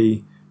could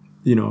be,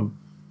 you know,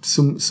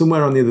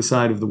 somewhere on the other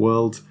side of the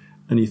world,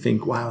 and you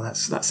think, wow,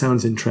 that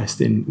sounds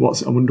interesting.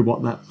 I wonder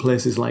what that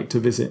place is like to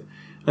visit.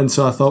 And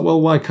so I thought, well,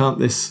 why can't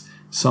this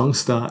song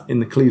start in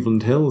the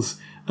Cleveland Hills?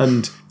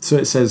 And so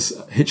it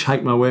says,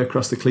 hitchhiked my way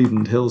across the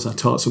Cleveland Hills. I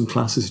taught some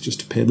classes just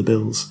to pay the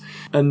bills.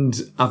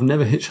 And I've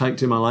never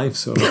hitchhiked in my life,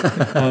 so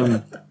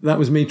that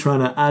was me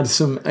trying to add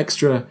some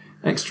extra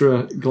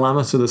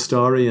glamour to the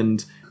story.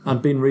 And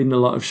I'd been reading a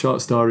lot of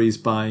short stories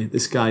by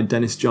this guy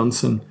Dennis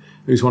Johnson,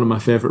 who's one of my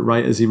favourite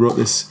writers. He wrote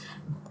this,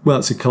 well,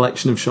 it's a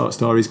collection of short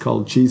stories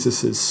called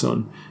Jesus'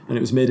 Son, and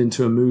it was made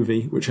into a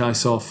movie, which I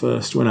saw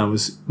first when I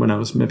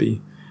was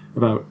maybe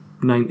about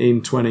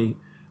 19, 20,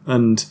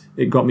 and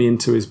it got me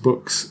into his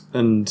books.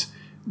 And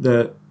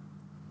they're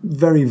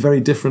very, very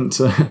different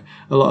to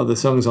a lot of the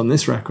songs on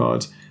this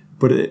record,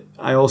 but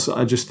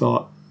I just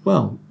thought,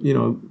 well, you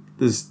know,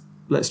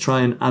 let's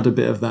try and add a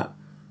bit of that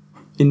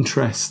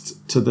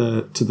interest to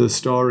the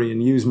story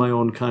and use my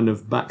own kind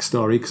of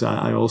backstory, because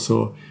I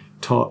also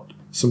taught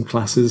some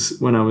classes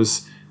when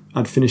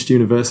I'd finished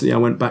university. I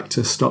went back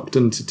to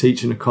Stockton to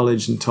teach in a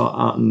college and taught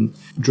art and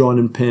drawing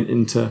and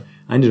painting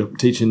I ended up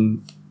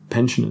teaching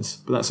pensioners,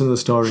 but that's another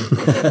story.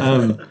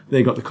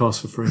 They got the course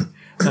for free.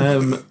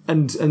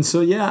 And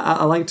so, yeah,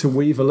 I like to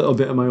weave a little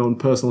bit of my own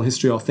personal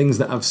history or things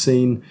that I've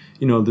seen.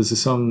 You know, there's a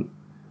song,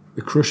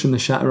 The Crush and the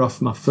Shatter, off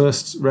my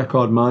first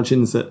record,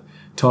 Margins, that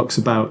talks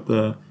about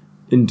the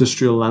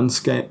industrial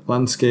landscape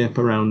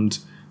around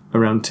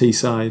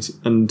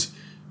Teesside, and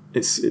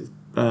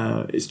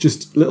it's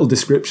just little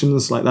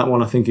descriptions like that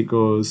one. I think it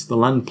goes, the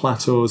land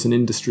plateaus and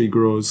industry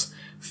grows,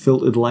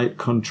 filtered light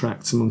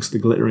contracts amongst the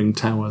glittering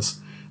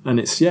towers. And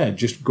it's,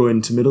 just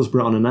going to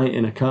Middlesbrough on a night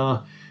in a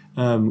car,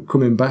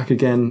 coming back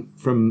again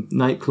from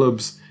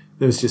nightclubs.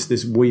 There's just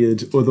this weird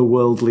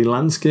otherworldly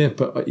landscape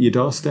at your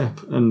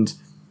doorstep. And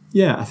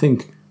yeah, I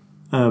think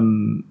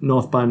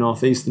North by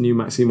Northeast, the new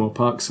Maximo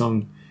Park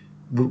song,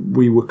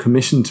 we were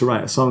commissioned to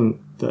write a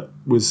song that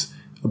was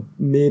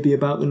maybe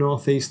about the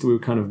Northeast. We were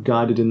kind of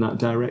guided in that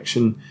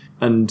direction,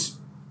 and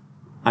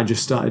I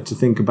just started to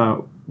think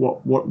about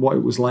what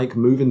it was like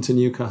moving to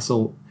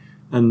Newcastle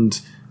and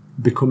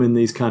becoming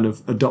these kind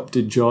of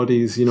adopted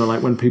Geordies. You know,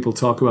 like when people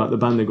talk about the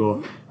band, they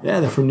go, yeah,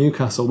 they're from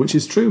Newcastle, which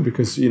is true,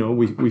 because, you know,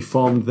 we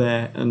formed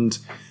there and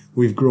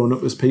we've grown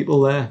up as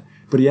people there.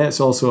 But yeah, it's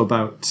also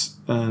about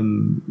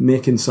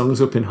making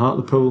songs up in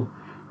Hartlepool.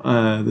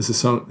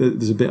 There's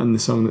a bit on the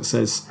song that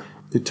says,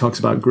 it talks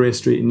about Grey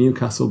Street in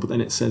Newcastle, but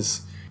then it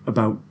says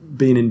about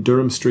being in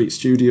Durham Street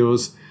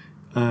Studios,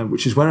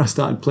 which is where I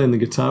started playing the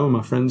guitar with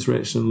my friends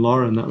Rachel and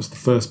Laura, and that was the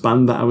first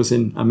band that I was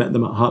in. I met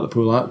them at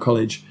Hartlepool Art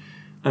College,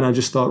 and I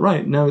just thought,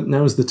 right,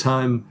 now's the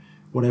time,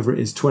 whatever it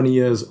is, 20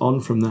 years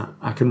on from that,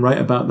 I can write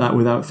about that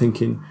without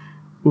thinking,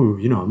 ooh,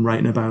 I'm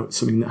writing about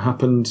something that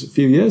happened a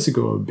few years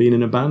ago, being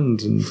in a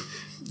band, and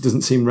it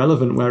doesn't seem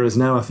relevant. Whereas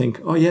now I think,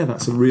 oh yeah,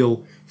 that's a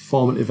real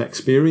formative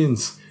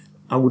experience.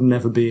 I would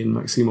never be in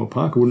Maximo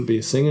Park. I wouldn't be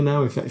a singer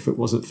now if it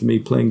wasn't for me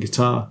playing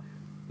guitar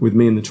with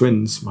me and the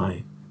Twins,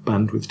 my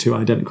band with two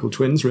identical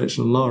twins,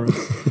 Rachel and Laura.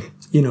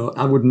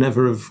 I would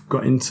never have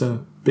got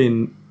into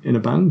being in a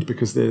band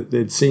because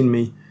they'd seen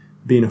me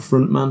being a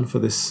frontman for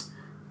this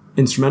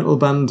instrumental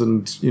band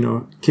and,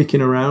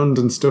 kicking around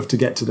and stuff to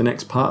get to the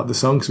next part of the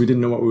song because we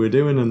didn't know what we were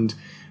doing, and,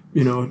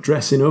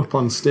 dressing up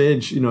on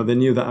stage. They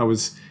knew that I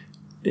was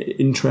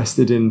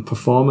interested in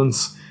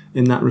performance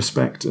in that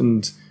respect.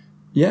 And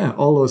yeah,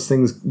 all those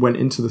things went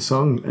into the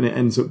song, and it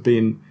ends up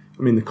being,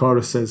 the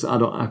chorus says,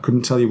 I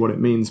couldn't tell you what it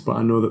means, but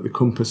I know that the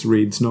compass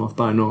reads north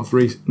by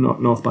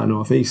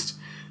northeast.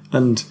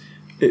 And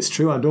it's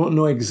true, I don't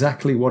know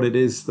exactly what it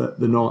is that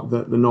the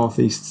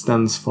northeast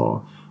stands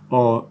for,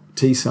 or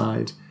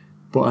Teesside,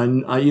 but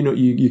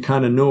you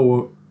kind of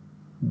know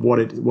what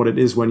it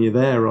is when you're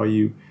there, or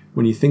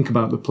when you think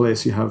about the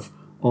place, you have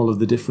all of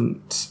the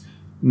different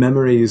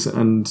memories,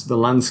 and the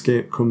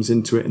landscape comes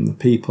into it, and the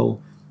people.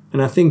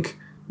 And I think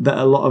that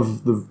a lot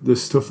of the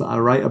stuff that I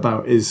write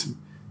about is,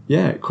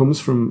 it comes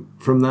from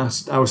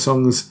that. Our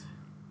songs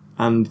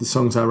and the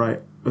songs I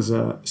write as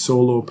a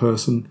solo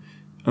person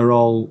are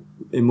all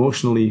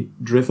emotionally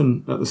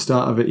driven at the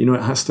start of it.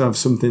 It has to have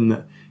something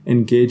that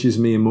engages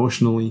me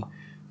emotionally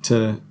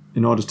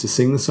in order to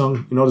sing the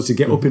song, in order to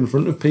get up in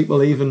front of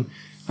people, even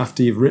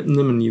after you've written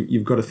them, and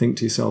you've got to think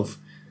to yourself,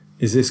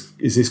 is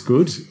this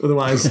good?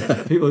 Otherwise,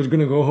 people are going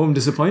to go home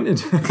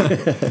disappointed.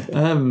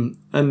 And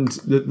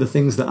the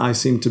things that I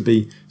seem to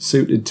be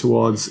suited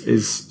towards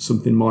is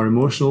something more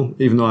emotional,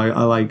 even though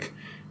I like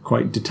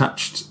quite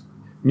detached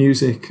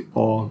music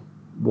or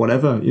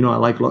whatever. I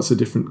like lots of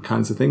different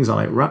kinds of things. I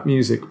like rap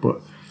music,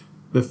 but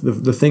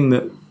the thing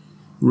that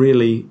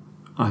really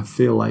I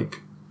feel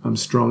like I'm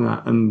strong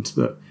at and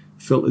that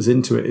filters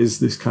into it is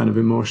this kind of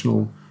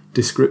emotional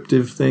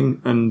descriptive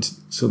thing. And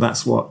so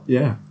that's what,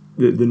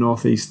 the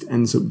Northeast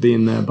ends up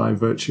being there by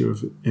virtue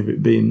of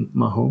it being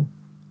my home.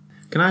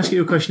 Can I ask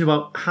you a question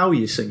about how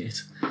you sing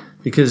it?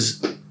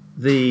 Because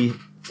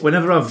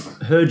whenever I've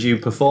heard you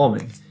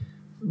performing,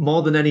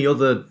 more than any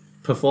other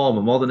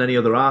performer, more than any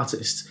other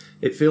artist,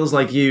 it feels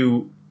like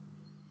you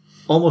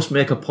almost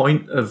make a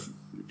point of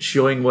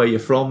showing where you're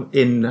from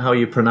in how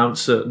you pronounce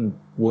certain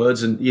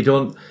words, and you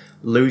don't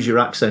lose your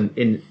accent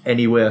in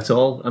any way at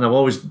all. And I've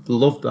always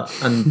loved that.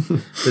 And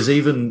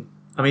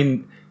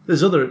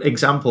there's other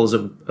examples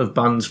of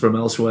bands from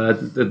elsewhere.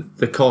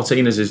 The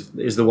Cortinas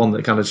is the one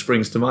that kind of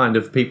springs to mind,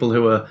 of people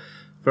who are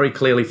very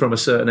clearly from a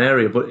certain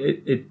area, but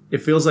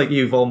it feels like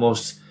you've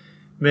almost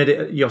made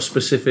it your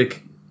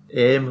specific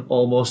aim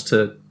almost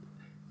to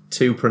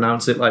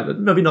pronounce it like that.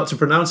 Maybe not to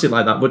pronounce it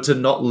like that, but to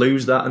not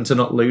lose that, and to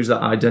not lose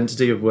that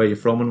identity of where you're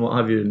from and what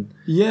have you.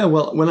 Yeah,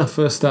 well, when I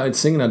first started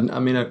singing,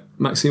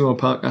 Maximo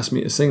Park asked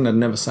me to sing, and I'd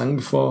never sang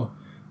before,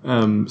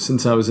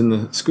 since I was in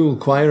the school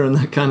choir and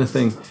that kind of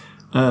thing.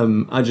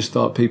 I just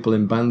thought people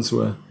in bands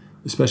were,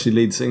 especially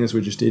lead singers, were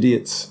just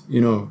idiots,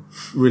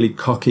 really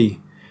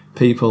cocky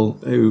people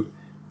who,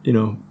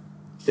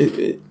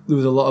 there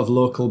was a lot of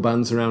local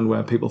bands around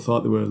where people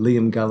thought they were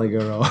Liam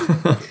Gallagher or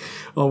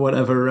or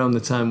whatever around the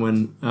time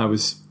when I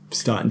was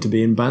starting to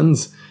be in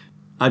bands.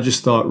 I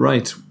just thought,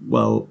 right,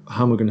 well,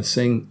 how am I going to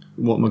sing?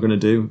 What am I going to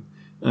do?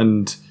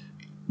 And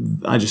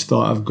I just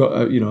thought, I've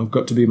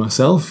got to be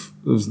myself.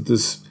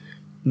 There's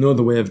no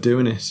other way of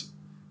doing it.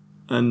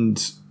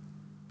 And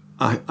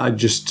I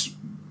just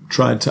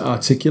tried to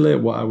articulate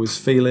what I was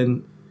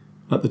feeling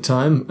at the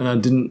time,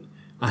 and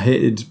I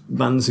hated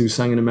bands who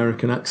sang in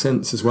American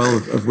accents as well,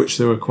 of which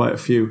there were quite a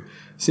few.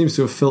 Seems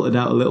to have filtered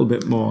out a little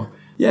bit more.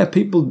 Yeah,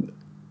 people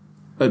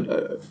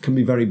can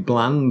be very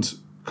bland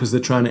because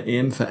they're trying to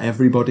aim for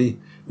everybody.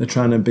 They're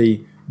trying to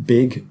be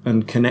big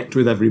and connect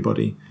with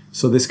everybody.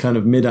 So this kind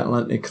of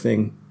mid-Atlantic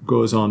thing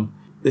goes on,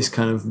 this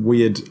kind of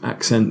weird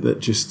accent that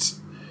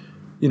just,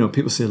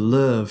 people say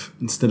love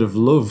instead of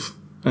love.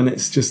 And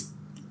it's just,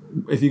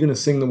 if you're going to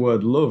sing the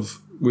word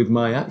love with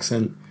my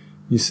accent,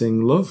 you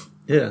sing love.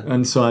 Yeah.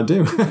 And so I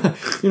do.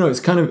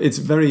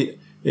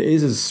 It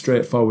is as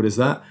straightforward as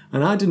that.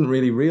 And I didn't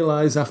really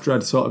realise after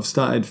I'd sort of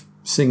started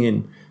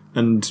singing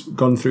and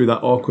gone through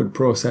that awkward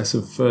process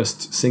of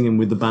first singing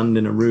with the band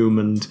in a room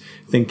and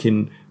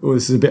thinking, oh,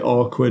 this is a bit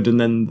awkward. And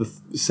then the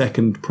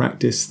second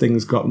practice,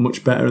 things got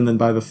much better. And then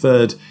by the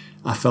third,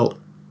 I felt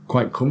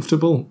quite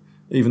comfortable.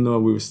 Even though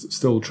we were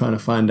still trying to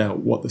find out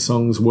what the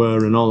songs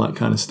were and all that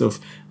kind of stuff,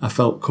 I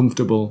felt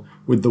comfortable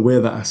with the way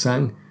that I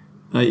sang.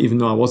 Even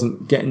though I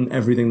wasn't getting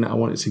everything that I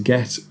wanted to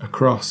get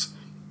across,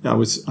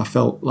 I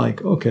felt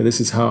like, okay,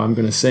 this is how I'm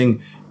going to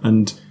sing,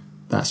 and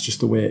that's just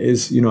the way it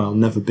is. I'll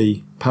never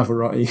be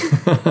Pavarotti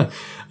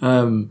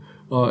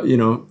or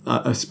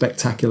a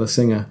spectacular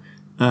singer.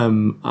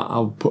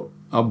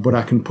 But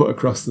I can put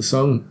across the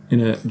song in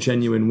a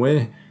genuine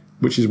way,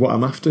 which is what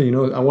I'm after.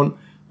 I want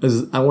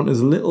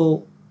as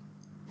little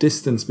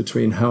distance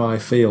between how I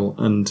feel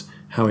and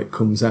how it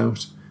comes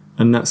out,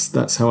 and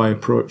that's how I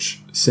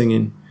approach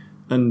singing.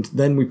 And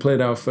then we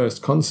played our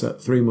first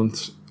concert 3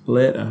 months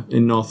later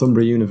in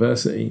Northumbria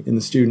University in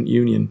the Student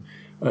Union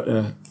at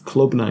a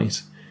club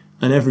night.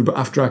 And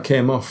after I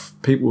came off,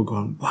 people were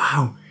going,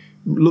 "Wow,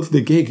 love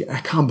the gig. I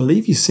can't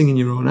believe you're singing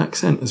your own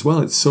accent as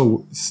well.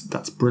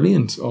 That's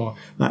brilliant," or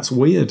 "That's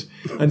weird."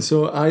 And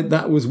so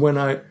that was when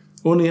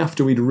only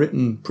after we'd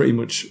written pretty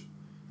much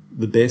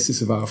the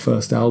basis of our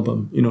first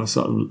album,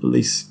 sort of at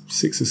least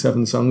 6 or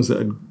 7 songs that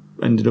had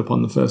ended up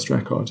on the first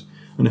record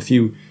and a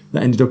few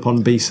that ended up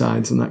on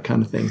B-sides and that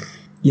kind of thing.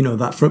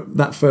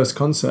 That first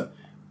concert,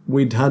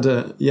 we'd had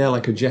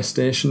a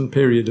gestation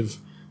period of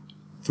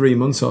 3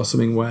 months or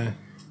something where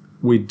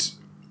we'd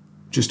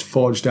just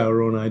forged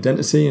our own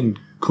identity and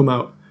come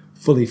out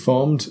fully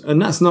formed.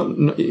 And that's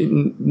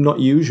not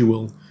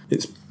usual.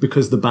 It's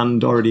because the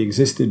band already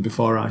existed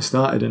before I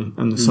started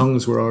and the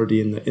songs were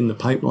already in the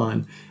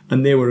pipeline.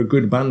 And they were a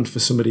good band for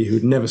somebody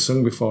who'd never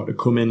sung before to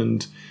come in,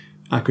 and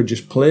I could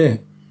just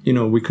play.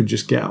 We could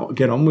just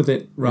get on with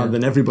it rather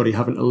than everybody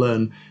having to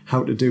learn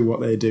how to do what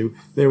they do.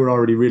 They were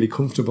already really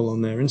comfortable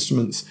on their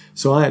instruments.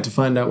 So I had to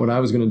find out what I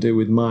was going to do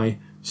with my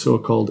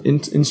so-called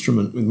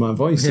instrument, with my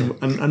voice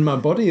and my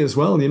body as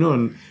well,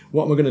 and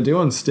what am I going to do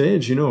on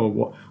stage,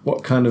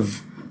 what kind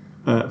of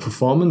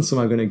performance am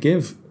I going to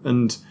give,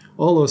 and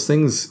all those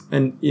things.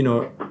 And,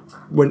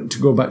 to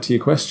go back to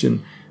your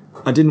question,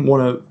 I didn't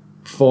want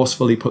to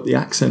forcefully put the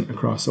accent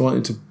across. I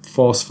wanted to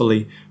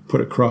forcefully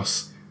put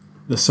across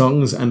the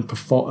songs and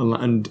perform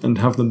and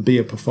have them be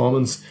a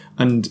performance.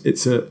 And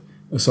it's a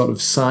sort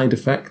of side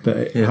effect that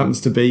it happens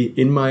to be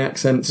in my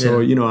accent. So,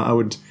 I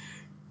would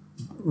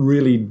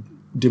really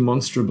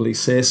demonstrably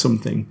say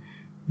something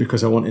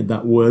because I wanted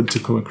that word to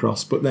come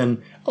across, but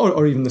then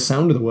or even the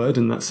sound of the word,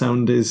 and that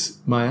sound is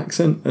my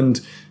accent.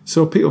 And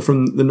so people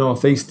from the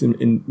Northeast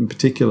in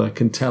particular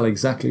can tell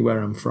exactly where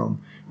I'm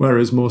from,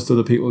 whereas most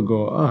other people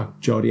go,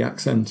 Geordie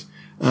accent,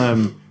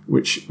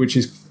 which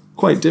is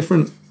quite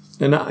different.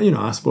 And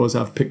I suppose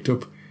I've picked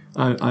up,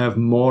 I have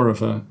more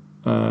of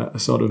a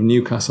sort of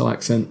Newcastle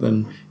accent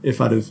than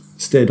if I'd have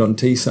stayed on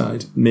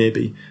Teesside,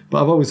 maybe.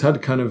 But I've always had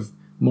kind of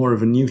more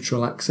of a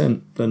neutral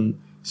accent than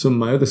some of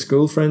my other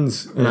school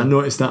friends, and I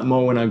notice that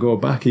more when I go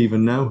back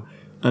even now.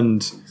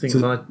 And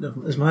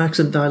is my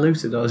accent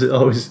diluted, or is it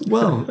always?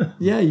 Well,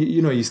 yeah,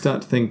 you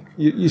start to think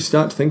you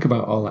start to think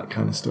about all that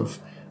kind of stuff.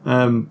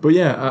 But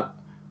yeah,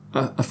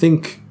 I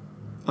think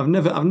I've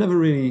never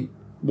really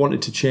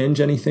wanted to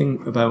change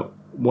anything about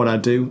what I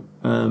do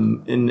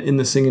in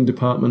the singing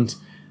department.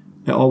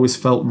 It always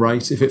felt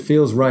right. If it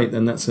feels right,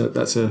 then that's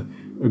a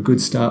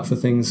good start for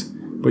things.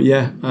 But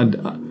yeah,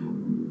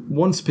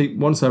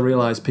 once I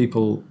realised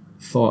people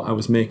thought I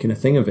was making a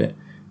thing of it,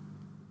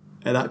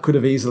 and that could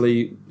have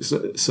easily,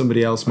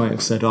 somebody else might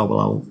have said, "Oh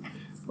well,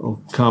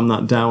 I'll calm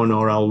that down,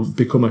 or I'll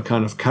become a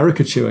kind of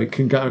caricature." It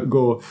can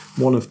go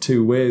one of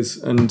two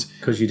ways, and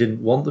because you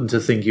didn't want them to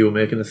think you were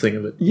making a thing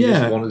of it, you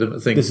just wanted them to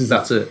think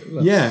that's it.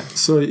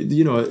 So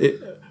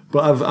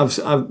but I've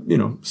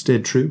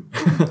stayed true,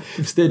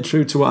 stayed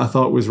true to what I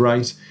thought was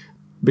right,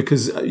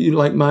 because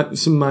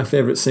some of my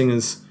favourite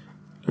singers.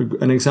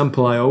 An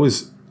example I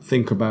always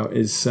think about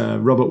is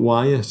Robert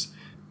Wyatt,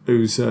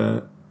 who's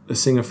a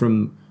singer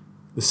from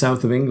the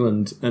south of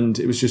England, and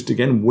it was just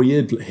again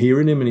weird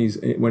hearing him,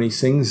 and when he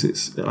sings,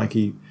 it's like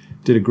he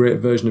did a great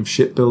version of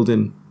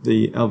Shipbuilding,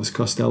 the Elvis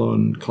Costello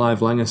and Clive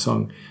Langer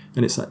song,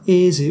 and it's like,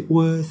 "Is it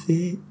worth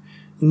it?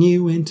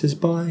 New winter's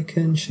bike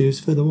and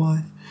shoes for the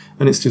wife,"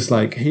 and it's just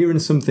like hearing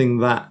something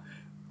that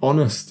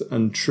honest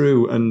and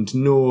true, and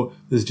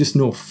there's just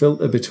no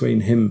filter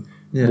between him,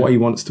 what he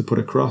wants to put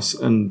across,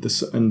 and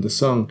the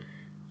song.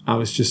 I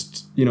was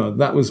just,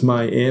 that was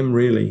my aim,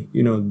 really,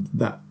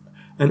 that,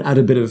 and add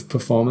a bit of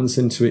performance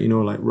into it,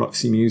 like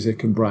Roxy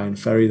Music and Brian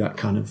Ferry, that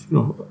kind of,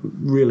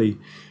 really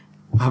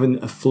having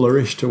a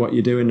flourish to what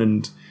you're doing,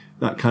 and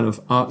that kind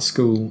of art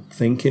school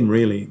thinking,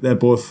 really. They're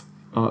both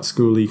art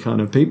schooly kind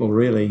of people,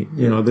 really.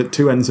 The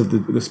two ends of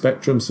the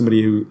spectrum,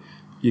 somebody who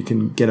you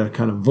can get a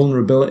kind of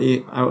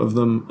vulnerability out of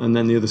them, and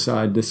then the other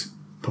side, this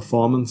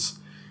performance.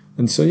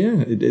 And so,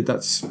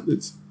 it's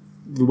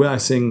the way I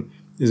sing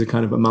is a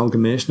kind of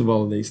amalgamation of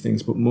all of these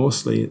things, but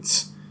mostly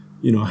it's,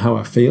 how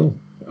I feel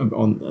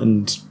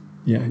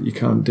you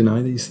can't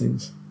deny these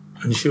things.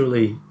 And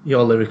surely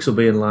your lyrics will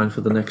be in line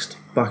for the next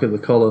Back of the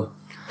Collar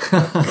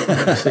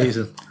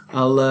season.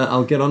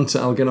 I'll get on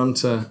to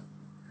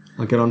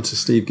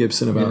Steve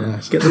Gibson about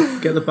that.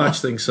 Get the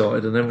badge thing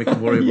sorted, and then we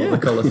can worry about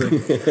the collar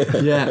thing.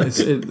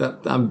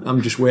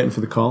 I'm just waiting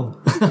for the call.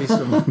 Need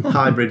some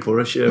hybrid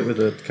Borough shirt with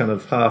a kind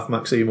of half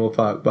Maximo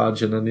Park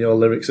badge, and then your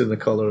lyrics in the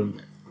collar.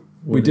 And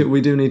we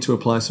do need to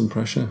apply some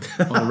pressure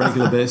on a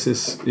regular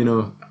basis.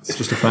 It's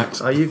just a fact.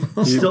 You've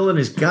stolen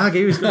his gag.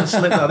 He was going to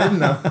slip that in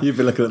now. You've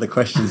been looking at the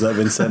questions that have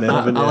been sent in,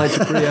 haven't you? I like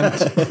to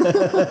preempt.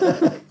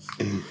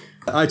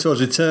 Aitor's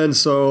return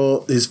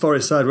saw his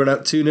Forest side run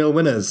out 2-0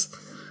 winners.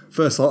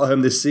 First lot at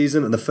home this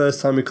season, and the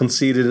first time we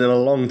conceded in a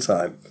long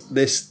time.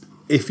 This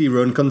iffy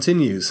run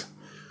continues.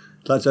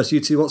 I'd like to ask you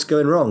two, what's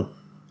going wrong?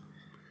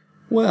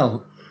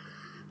 Well,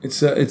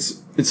 it's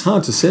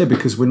hard to say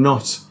because we're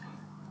not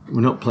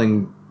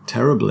playing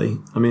terribly.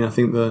 I mean, I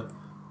think the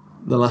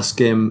last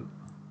game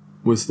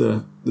was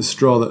the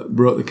straw that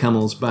brought the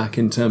camel's back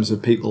in terms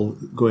of people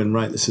going,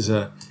 right, this is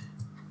a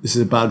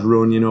bad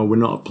run, we're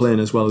not playing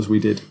as well as we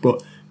did.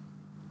 But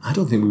I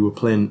don't think we were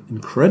playing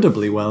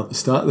incredibly well at the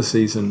start of the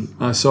season.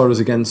 I saw us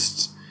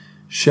against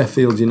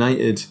Sheffield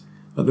United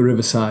at the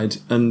Riverside,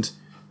 and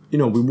we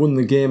won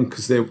the game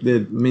because they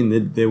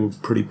were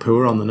pretty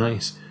poor on the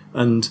night.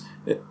 And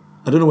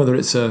I don't know whether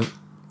it's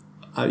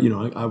I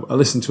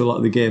listen to a lot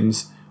of the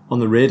games on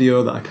the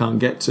radio that I can't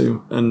get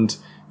to, and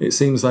it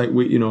seems like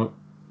we,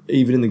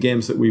 even in the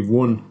games that we've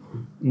won,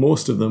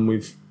 most of them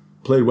we've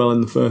played well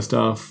in the first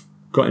half,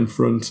 got in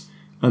front,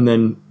 and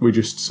then we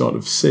just sort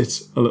of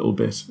sit a little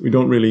bit. We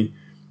don't really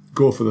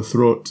go for the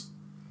throat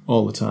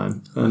all the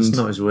time. And that's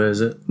not his way,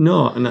 is it?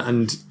 No, and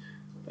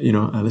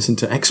I listen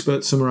to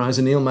experts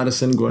summarising Neil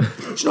Madison going,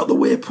 it's not the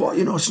way,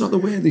 it's not the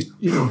way,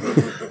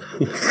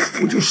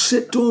 we just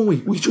sit, don't we?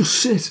 We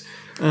just sit.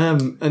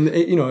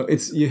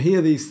 It's you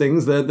hear these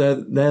things. They're at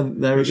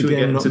the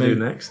game, not me. Do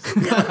next.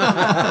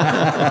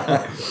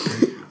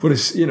 But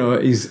it's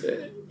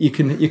you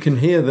can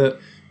hear the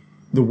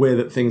way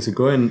that things are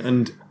going,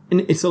 and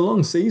it's a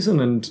long season.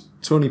 And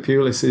Tony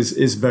Pulis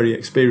is very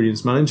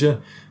experienced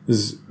manager.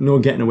 There's no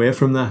getting away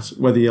from that,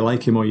 whether you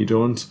like him or you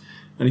don't.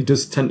 And he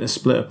does tend to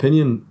split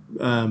opinion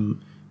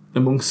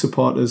amongst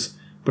supporters.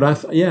 But I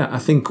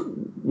think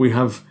we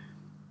have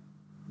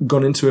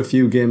gone into a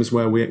few games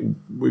where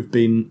we've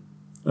been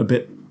a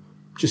bit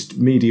just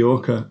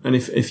mediocre, and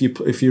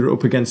if you're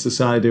up against a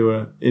side who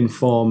are in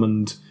form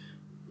and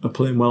are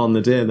playing well on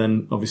the day,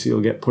 then obviously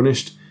you'll get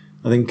punished.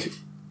 I think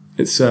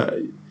it's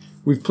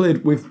we've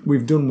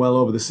done well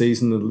over the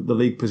season. The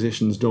league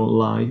positions don't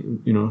lie.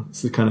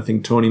 It's the kind of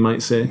thing Tony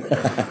might say.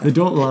 They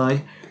don't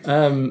lie,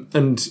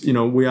 and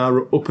we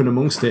are up and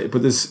amongst it.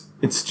 But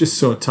it's just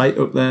so tight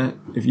up there.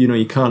 If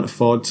you can't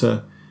afford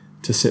to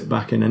sit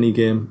back in any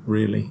game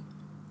really.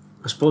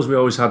 I suppose we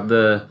always had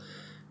the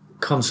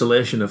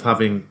consolation of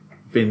having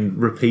been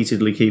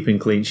repeatedly keeping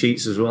clean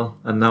sheets as well,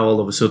 and now all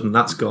of a sudden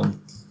that's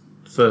gone.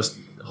 First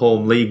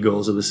home league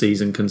goals of the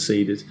season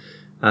conceded,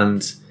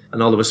 and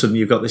all of a sudden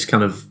you've got this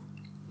kind of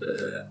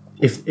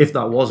if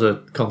that was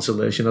a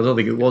consolation, I don't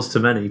think it was to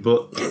many,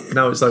 but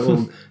now it's like,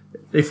 well,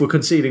 if we're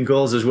conceding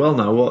goals as well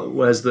now,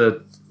 where's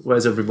the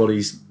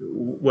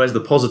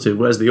positive,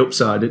 where's the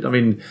upside?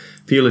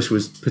 Pulis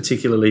was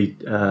particularly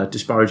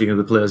disparaging of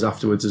the players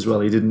afterwards as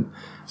well. He didn't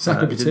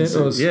sack of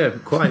potatoes.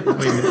 Quite. I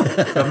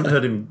haven't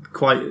heard him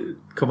quite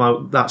come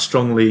out that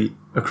strongly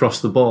across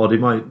the board. He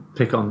might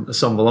pick on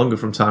Assombalonga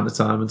from time to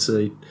time and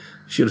say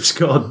should have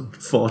scored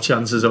 4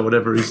 chances or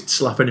whatever he's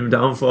slapping him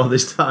down for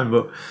this time.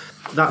 But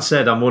that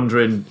said, I'm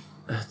wondering,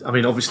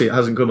 obviously it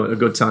hasn't come at a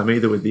good time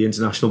either with the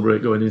international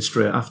break going in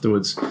straight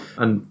afterwards.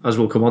 And as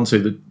we'll come on to,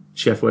 the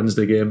Sheff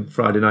Wednesday game,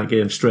 Friday night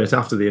game straight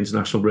after the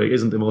international break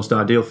isn't the most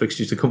ideal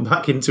fixture to come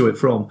back into it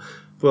from.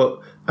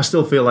 But I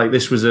still feel like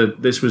this was a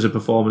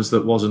performance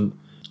that wasn't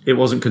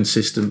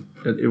consistent.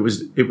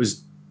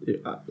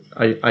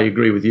 I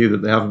agree with you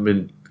that they haven't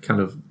been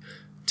kind of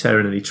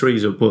tearing any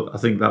trees up, but I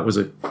think that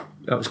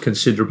was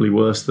considerably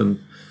worse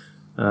than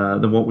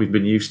what we've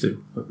been used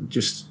to.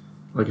 Just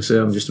like I say,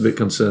 I'm just a bit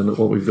concerned that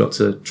what we've got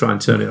to try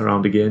and turn it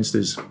around against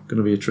is going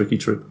to be a tricky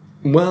trip.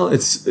 Well,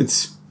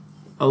 it's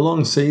a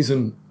long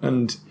season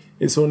and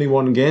it's only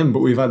one game, but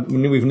we've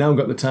now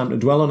got the time to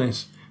dwell on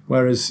it.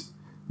 Whereas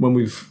when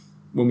we've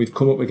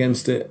come up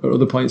against it at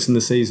other points in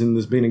the season,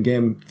 there's been a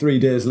game 3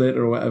 days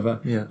later or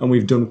whatever, and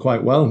we've done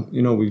quite well.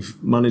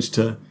 We've managed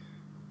to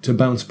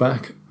bounce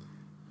back.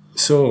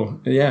 So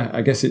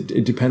I guess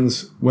it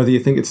depends whether you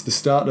think it's the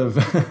start of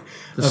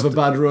a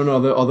bad run or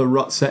the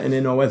rot setting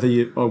in, or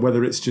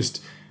whether it's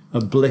just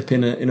a blip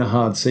in a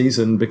hard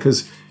season.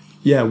 Because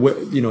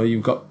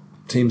you've got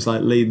teams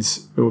like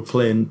Leeds who are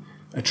playing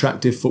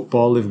attractive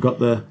football. They've got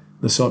the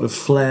sort of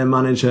flair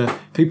manager.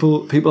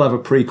 People have a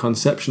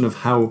preconception of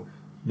how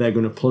they're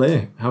going to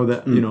play, how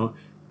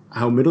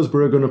how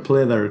Middlesbrough are going to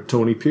play. They're a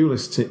Tony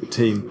Pulis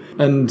team,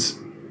 and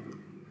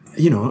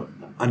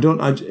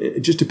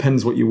it just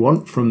depends what you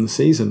want from the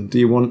season. Do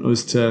you want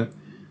us to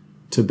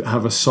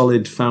have a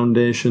solid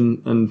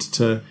foundation and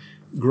to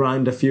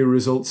grind a few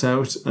results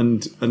out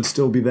and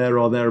still be there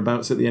or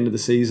thereabouts at the end of the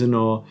season,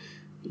 or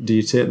do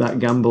you take that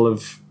gamble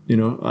of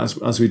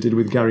as we did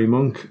with Gary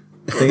Monk,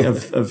 think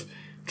of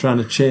trying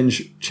to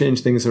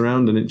change things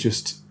around, and it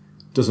just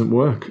doesn't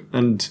work?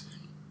 And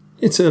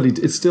it's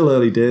still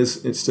early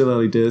days. It's still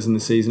early days in the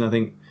season. I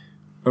think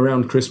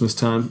around Christmas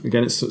time,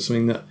 again, it's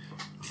something that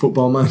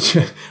Football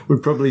Manager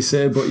would probably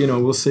say, but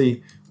we'll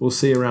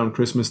see around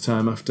Christmas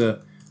time,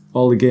 after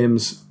all the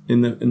games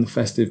in the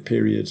festive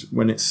period,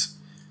 when it's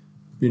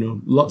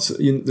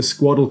the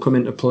squad will come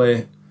into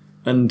play,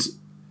 and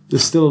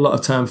there's still a lot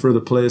of time for other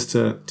players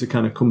to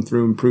kind of come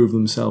through and prove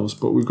themselves.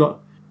 But we've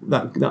got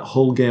that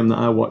whole game that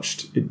I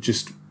watched,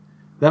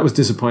 that was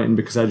disappointing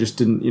because I just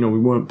didn't, we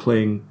weren't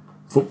playing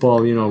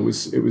football. It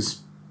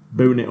was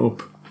booing it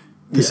up.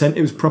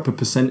 It was proper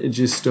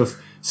percentages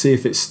stuff. See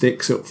if it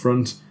sticks up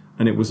front.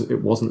 and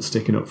it wasn't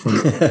sticking up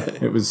front.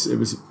 It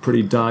was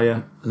pretty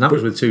dire. And that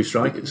was with two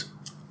strikers,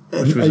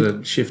 which was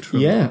a shift from...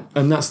 Yeah,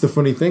 and that's the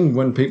funny thing,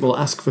 when people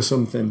ask for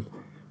something,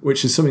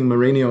 which is something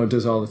Mourinho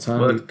does all the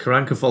time. Well,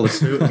 Karanka followed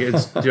suit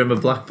against... Do you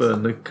remember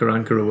Blackburn, the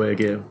Karanka away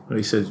game, where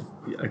he said,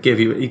 I gave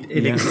you,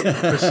 in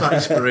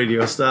precise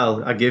Mourinho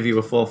style, I gave you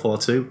a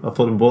 4-4-2. I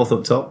put them both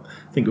up top.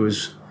 I think it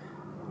was...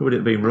 Who would it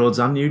have been? Rhodes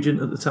and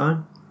Nugent at the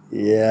time?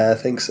 Yeah,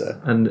 I think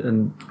so.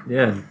 And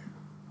yeah...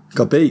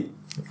 Got beat,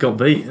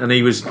 and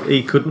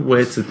he couldn't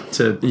wait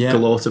to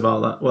gloat about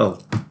that.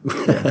 Well,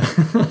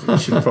 I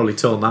should probably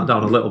tone that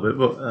down a little bit,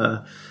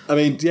 but I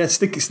mean, yeah,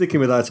 sticking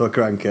with Aitor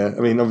Karanka. I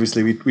mean,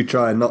 obviously we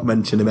try and not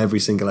mention him every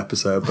single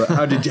episode, but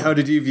how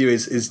did you view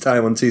his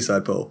time on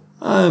Teesside, Paul?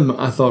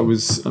 I thought it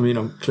was,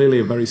 clearly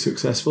a very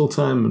successful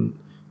time, and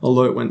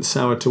although it went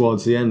sour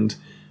towards the end,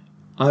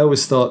 I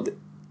always thought,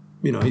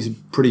 he's a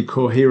pretty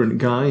coherent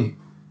guy.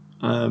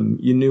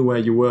 You knew where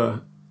you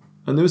were.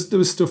 And there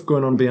was stuff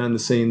going on behind the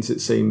scenes,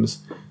 it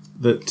seems,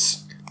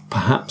 that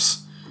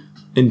perhaps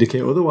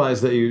indicate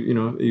otherwise, that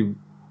he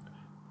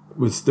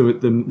was there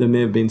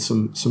may have been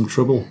some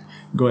trouble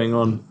going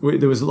on.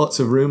 There was lots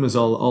of rumours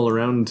all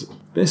around.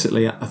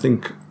 Basically, I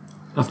think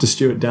after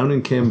Stuart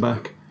Downing came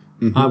back,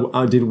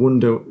 I did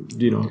wonder,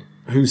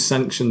 who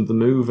sanctioned the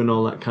move and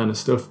all that kind of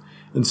stuff.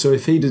 And so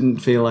if he didn't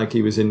feel like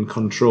he was in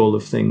control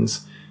of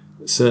things,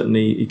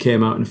 certainly he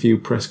came out in a few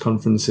press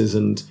conferences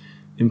and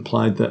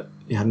implied that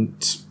he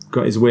hadn't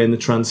got his way in the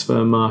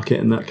transfer market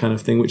and that kind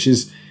of thing,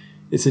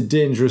 it's a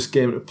dangerous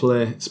game to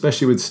play,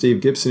 especially with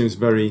Steve Gibson, who's a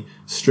very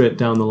straight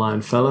down the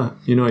line fella.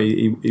 He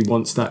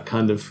wants that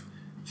kind of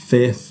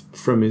faith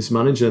from his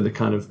manager, that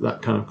kind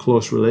of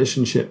close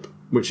relationship,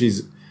 which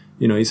he's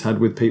had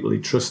with people. He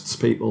trusts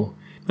people,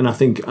 and I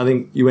think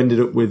you ended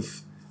up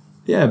with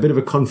a bit of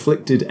a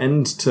conflicted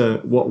end to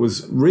what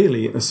was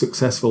really a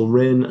successful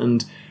reign.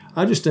 And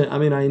I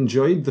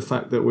enjoyed the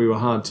fact that we were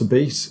hard to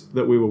beat,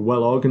 that we were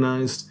well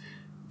organised.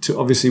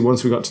 Obviously,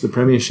 once we got to the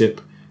Premiership,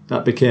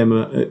 that became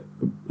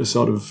a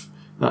sort of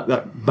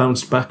that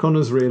bounced back on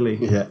us, really.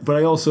 Yeah. But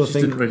I also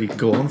think didn't really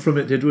go on from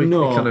it, did we?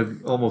 No. It kind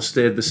of almost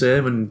stayed the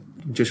same, and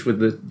just with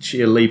the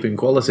sheer leap in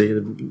quality.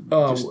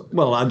 I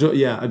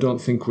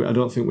don't think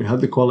we had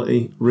the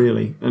quality,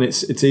 really, and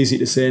it's easy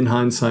to say in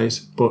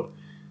hindsight. But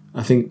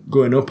I think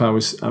going up, I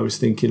was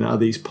thinking, are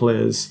these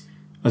players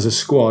as a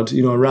squad?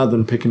 Rather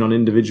than picking on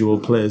individual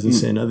players and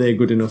saying, are they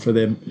good enough? Are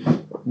they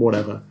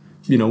whatever?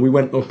 We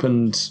went up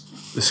and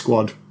the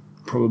squad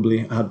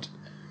probably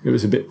it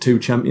was a bit too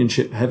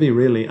championship heavy,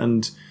 really,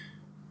 and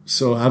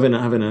so having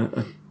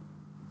the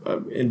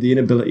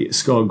inability to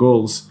score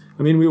goals.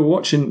 I mean, we were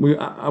watching.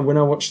 When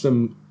I watched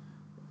them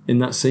in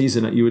that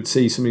season, you would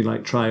see somebody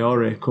like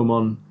Traore come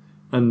on,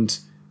 and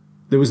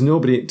there was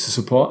nobody to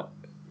support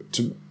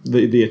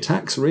the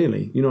attacks,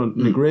 really.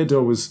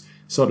 Negredo was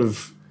sort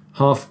of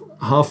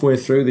halfway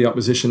through the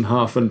opposition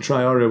half, and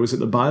Traore was at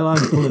the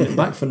byline pulling it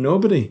back for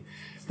nobody.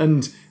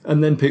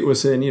 And then people were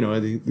saying,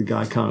 the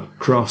guy can't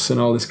cross and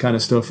all this kind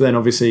of stuff. Then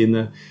obviously in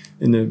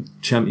the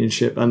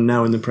Championship and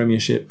now in the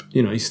Premiership,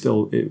 he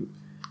still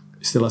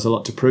has a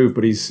lot to prove.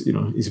 But he's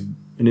an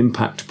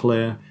impact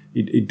player.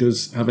 He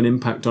does have an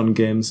impact on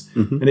games,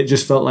 and it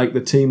just felt like the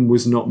team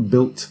was not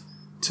built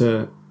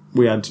to.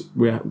 We had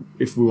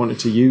if we wanted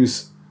to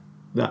use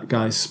that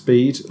guy's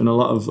speed, and a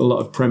lot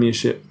of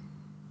Premiership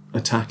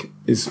attack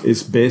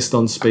is based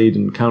on speed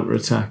and counter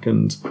attack,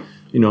 and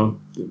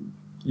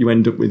you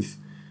end up with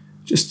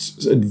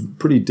just a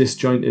pretty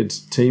disjointed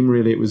team,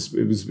 really.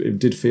 It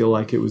did feel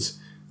like it was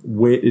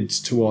weighted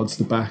towards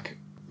the back.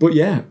 But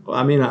yeah,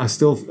 I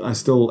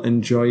still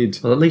enjoyed.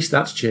 Well, at least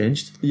that's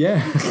changed.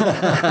 Yeah,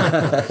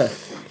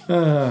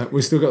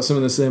 we've still got some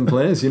of the same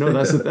players.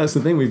 That's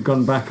the thing. We've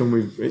gone back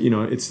and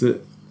it's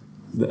that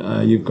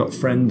you've got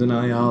Friend and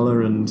Ayala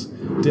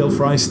and Dale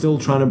Fry still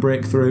trying to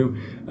break through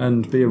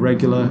and be a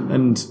regular.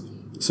 And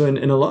so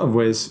in a lot of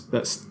ways,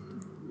 that's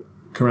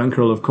Karanka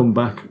will have come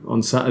back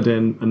on Saturday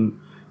and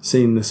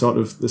seen the sort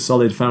of the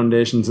solid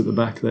foundations at the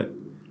back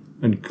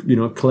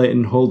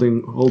Clayton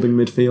holding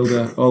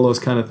midfielder, all those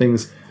kind of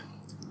things.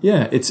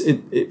 Yeah,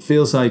 it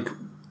feels like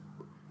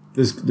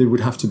there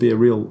would have to be a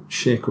real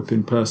shake-up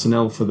in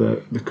personnel for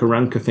the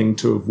Karanka thing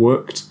to have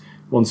worked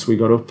once we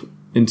got up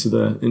into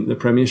the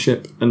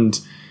Premiership. And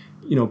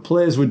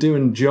players were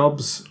doing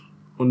jobs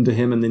under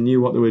him, and they knew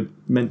what they were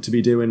meant to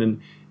be doing,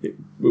 and it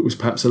was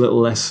perhaps a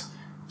little less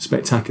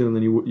spectacular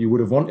than you would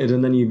have wanted.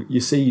 And then you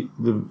see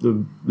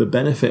the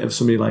benefit of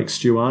somebody like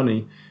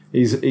Stuani.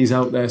 He's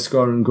out there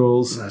scoring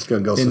goals. That's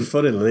going goals for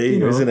fun in the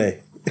league, isn't he?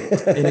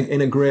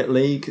 in a great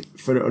league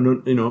for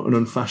an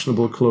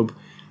unfashionable club,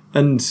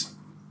 and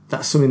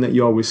that's something that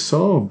you always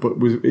saw. But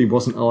he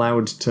wasn't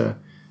allowed to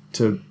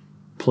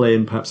play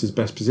in perhaps his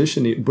best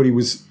position. But he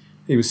was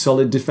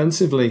solid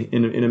defensively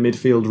in a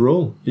midfield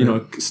role.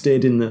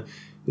 Stayed in the.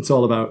 It's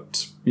all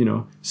about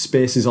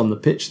spaces on the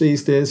pitch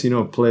these days.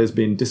 Players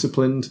being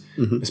disciplined,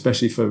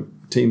 especially for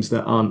teams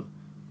that aren't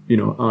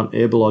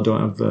able or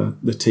don't have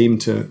the team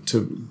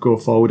to go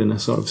forward in a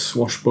sort of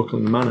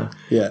swashbuckling manner.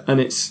 Yeah,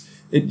 and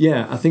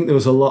I think there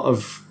was a lot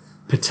of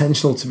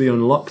potential to be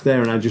unlocked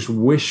there, and I just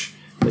wish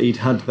that he'd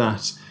had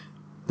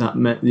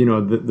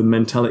the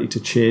mentality to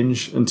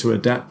change and to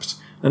adapt.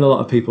 And a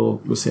lot of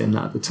people were saying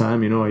that at the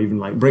time, even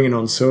like bringing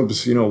on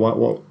subs,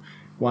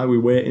 why are we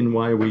waiting?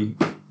 Why are we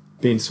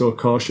being so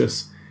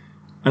cautious?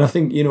 And I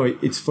think,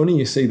 it's funny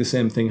you see the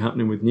same thing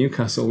happening with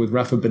Newcastle, with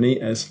Rafa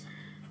Benitez.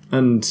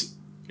 And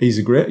he's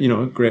a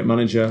great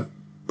manager,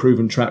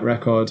 proven track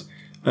record.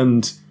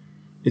 And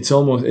it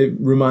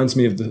reminds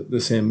me of the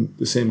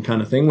same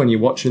kind of thing when you're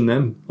watching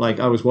them.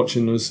 Like I was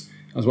watching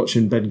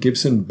Ben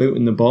Gibson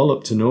booting the ball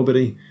up to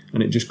nobody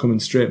and it just coming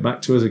straight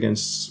back to us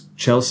against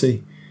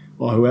Chelsea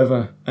or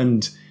whoever.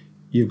 And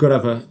you've got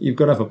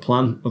to have a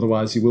plan,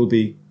 otherwise you will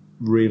be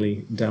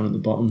really down at the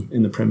bottom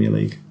in the Premier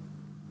League.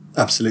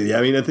 Absolutely.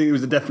 I mean, I think it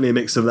was definitely a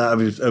mix of that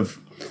of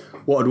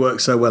what had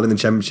worked so well in the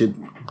Championship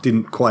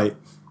didn't quite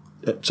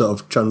sort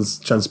of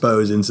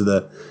transpose into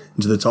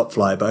the top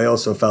flight. But I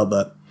also felt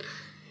that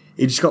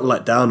he just got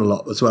let down a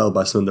lot as well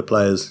by some of the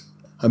players.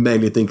 I'm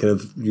mainly thinking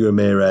of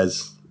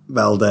Ramirez,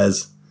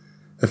 Valdez,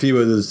 a few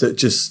others that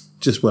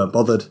just weren't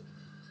bothered.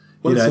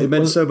 It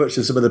meant so much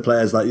to some of the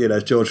players like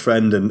George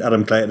Friend and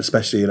Adam Clayton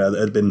especially. That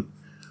had been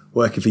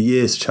working for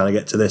years trying to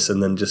get to this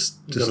and then just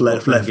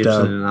left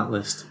down in that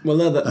list. Well,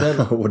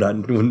 they're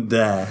wouldn't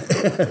dare.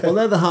 Well,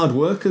 they're the hard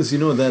workers.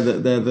 They're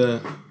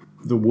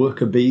the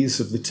worker bees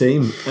of the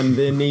team, and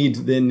they need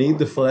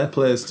the flair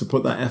players to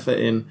put that effort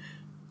in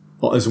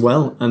as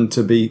well, and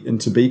to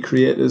be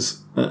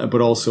creators, but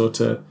also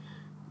to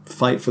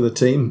fight for the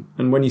team.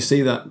 And when you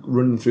see that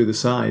running through the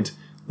side,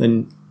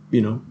 then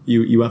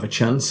you have a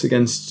chance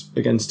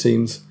against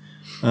teams.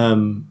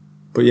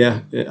 But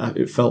yeah,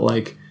 it felt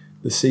like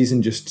the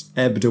season just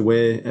ebbed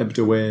away,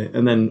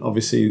 and then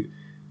obviously,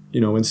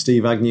 when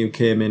Steve Agnew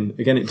came in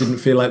again, it didn't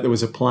feel like there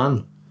was a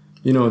plan.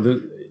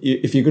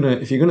 If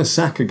you're gonna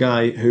sack a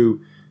guy who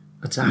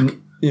attack,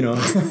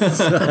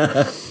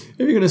 if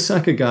you're gonna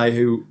sack a guy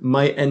who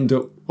might end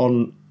up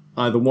on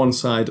either one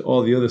side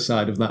or the other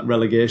side of that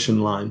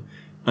relegation line,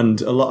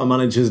 and a lot of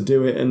managers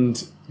do it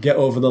and get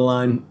over the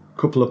line a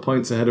couple of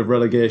points ahead of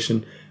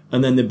relegation,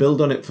 and then they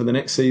build on it for the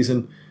next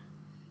season.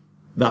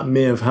 That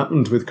may have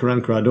happened with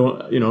Karanka.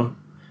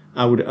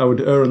 I would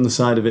err on the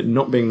side of it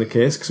not being the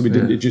case, because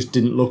it just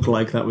didn't look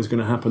like that was going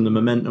to happen. The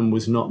momentum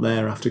was not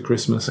there after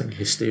Christmas. I think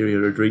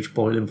hysteria had reached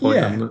boiling point.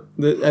 Yeah,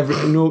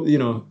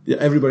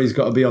 everybody's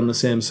got to be on the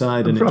same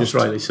side, and perhaps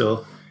rightly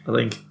so, I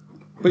think.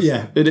 But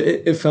yeah,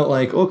 it felt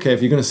like, okay,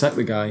 if you're going to sack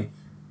the guy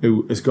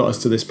who has got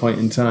us to this point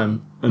in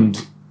time,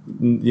 and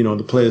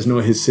the players know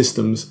his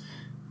systems,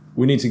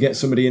 we need to get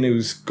somebody in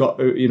who's got,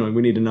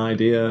 we need an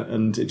idea.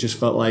 And it just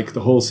felt like the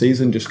whole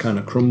season just kind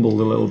of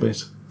crumbled a little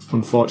bit,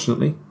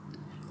 unfortunately.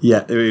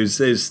 Yeah, it was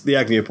the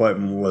Agnew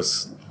appointment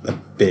was a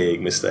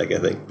big mistake, I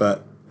think.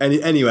 But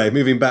anyway,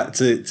 moving back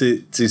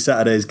to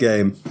Saturday's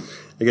game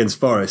against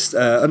Forest,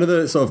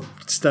 another sort of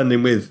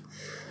standing with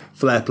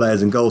flair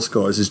players and goal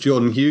scorers is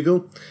Jordan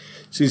Hugel.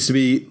 Seems to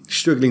be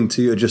struggling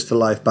to adjust to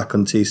life back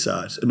on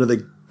Teesside.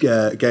 Another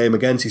game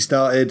against, he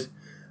started,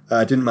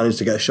 didn't manage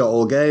to get a shot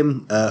all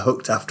game,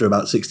 hooked after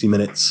about 60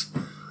 minutes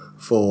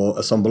for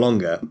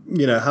Assombalonga.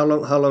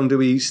 How long do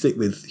we stick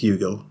with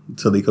Hugel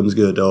until he comes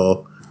good?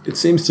 Or it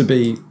seems to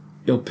be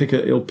he'll pick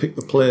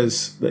the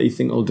players that he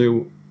think will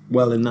do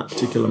well in that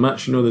particular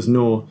match. There's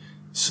no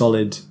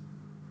solid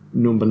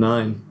number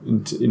 9,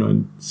 in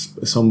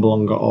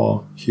Assombalonga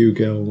or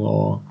Hugel,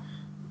 or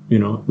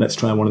let's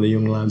try one of the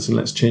young lads and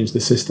let's change the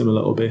system a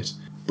little bit.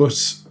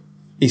 But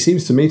he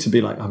seems to me to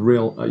be like a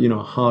real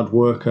hard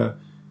worker,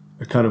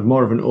 a kind of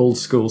more of an old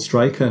school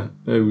striker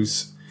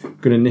who's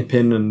going to nip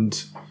in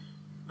and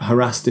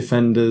harass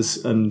defenders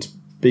and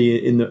be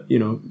in the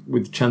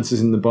with chances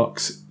in the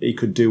box. He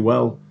could do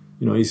well.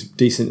 He's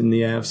decent in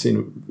the air. I've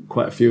seen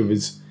quite a few of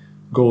his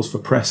goals for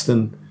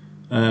Preston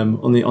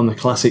on the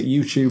classic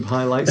YouTube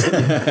highlights.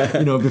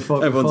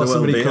 Before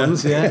somebody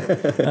comes,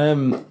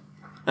 and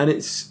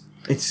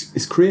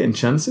it's creating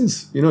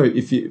chances.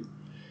 If you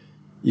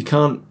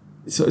can't.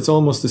 So it's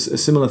almost a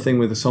similar thing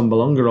with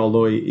Assombalonga,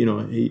 although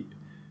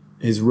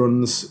his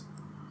runs,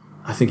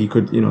 I think he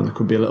could. There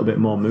could be a little bit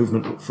more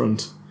movement up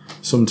front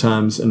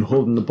sometimes, and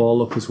holding the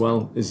ball up as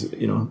well is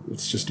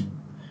it's just a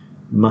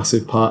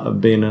massive part of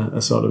being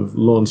a sort of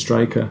lone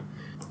striker.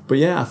 But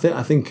yeah,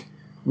 I think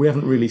we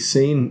haven't really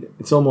seen.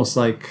 It's almost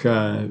like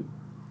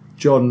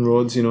Jordan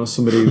Rhodes,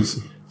 somebody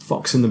who's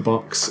fox in the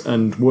box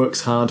and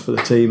works hard for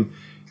the team.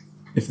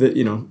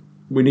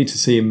 We need to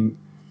see him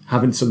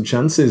having some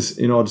chances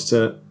in order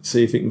to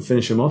see if he can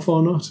finish him off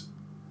or not.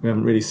 We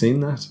haven't really seen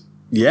that.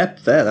 Yeah,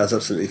 fair. That's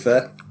absolutely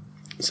fair.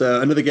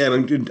 So another game,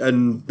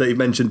 and that you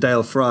mentioned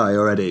Dale Fry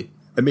already,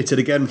 omitted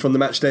again from the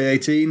matchday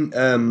 18.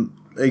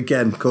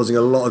 Again, causing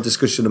a lot of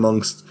discussion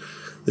amongst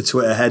the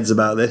Twitter heads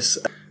about this.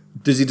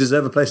 Does he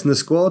deserve a place in the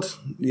squad?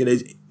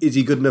 Is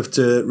he good enough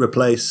to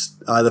replace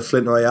either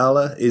Flint or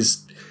Ayala?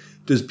 Does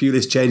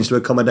Pulis change to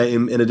accommodate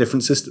him in a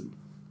different system?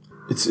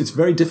 It's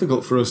very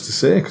difficult for us to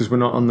say because we're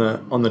not on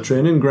the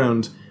training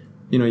ground.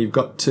 You've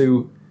got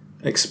two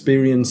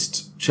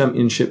experienced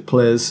Championship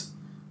players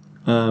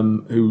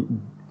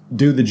who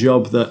do the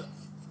job that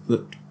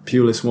that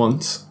Pulis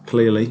wants,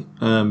 clearly.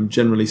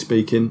 Generally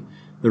speaking,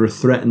 they're a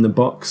threat in the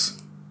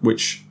box,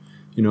 which,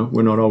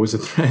 we're not always a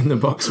threat in the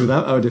box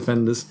without our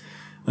defenders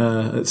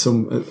in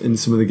some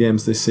of the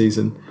games this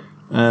season.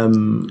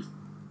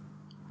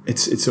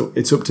 It's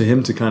up to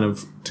him to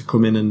to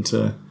come in and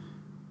to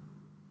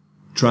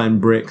try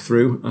and break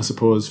through, I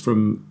suppose,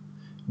 from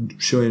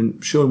showing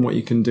what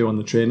you can do on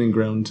the training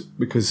ground,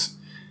 because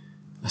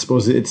I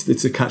suppose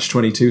it's a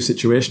catch-22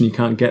 situation. You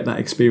can't get that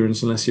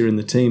experience unless you're in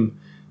the team,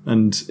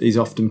 and he's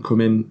often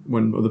come in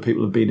when other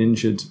people have been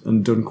injured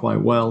and done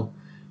quite well.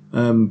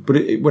 But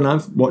when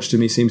I've watched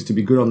him, he seems to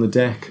be good on the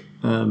deck,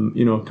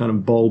 kind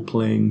of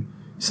ball-playing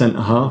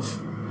centre-half,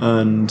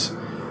 and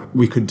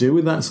we could do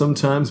with that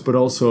sometimes, but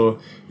also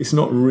it's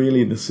not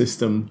really the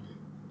system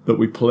that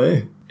we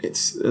play.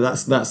 That's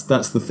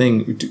the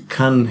thing.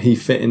 Can he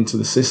fit into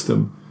the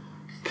system?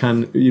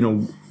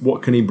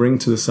 What can he bring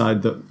to the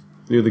side that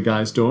the other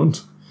guys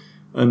don't?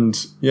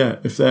 And yeah,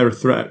 if they're a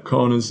threat at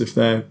corners, if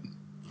they're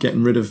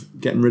getting rid of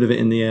it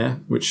in the air,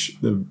 which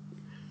they're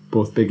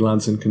both big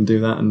lads and can do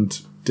that,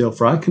 and Dale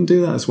Fry can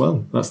do that as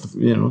well. That's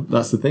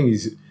the thing.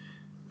 He's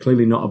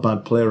clearly not a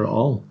bad player at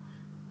all,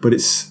 but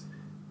it's.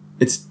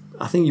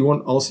 I think you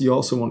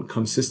also want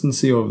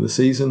consistency over the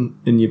season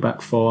in your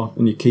back four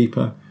and your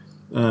keeper,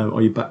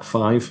 or your back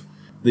five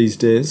these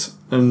days,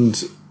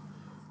 and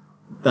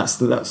that's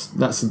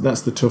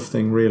the tough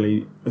thing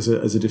really as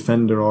a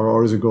defender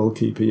or as a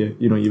goalkeeper.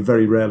 You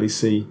very rarely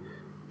see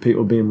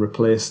people being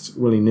replaced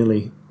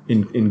willy-nilly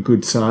in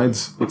good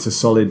sides.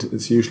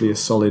 It's usually a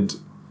solid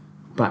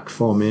back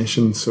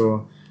formation.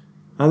 So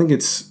I think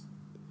it's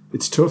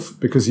tough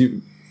because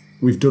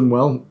we've done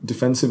well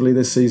defensively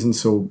this season.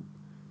 So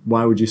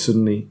why would you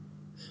suddenly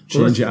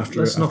change it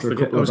after a couple of bad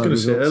results? I was going to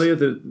say earlier,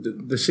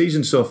 the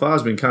season so far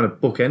has been kind of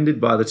bookended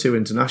by the 2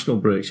 international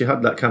breaks. You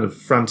had that kind of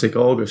frantic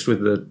August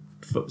with the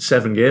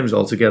 7 games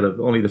altogether,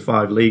 only the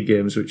 5 league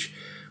games, which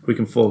we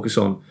can focus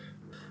on.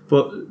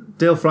 But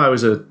Dale Fry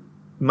was a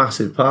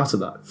massive part of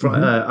that.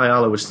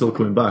 Ayala was still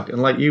coming back.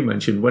 And like you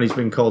mentioned, when he's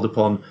been called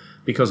upon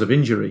because of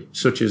injury,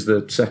 such as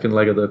the second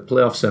leg of the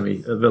playoff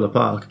semi at Villa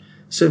Park,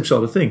 same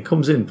sort of thing,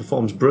 comes in,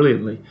 performs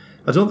brilliantly.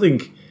 I don't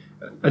think...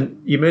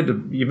 And you made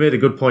a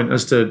good point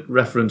as to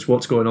reference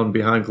what's going on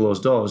behind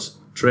closed doors,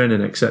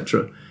 training,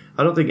 etc.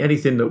 I don't think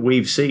anything that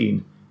we've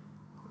seen,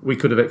 we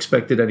could have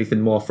expected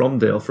anything more from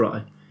Dale Fry.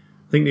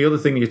 I think the other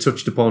thing you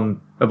touched upon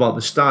about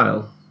the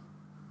style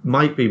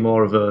might be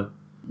more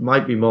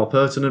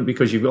pertinent,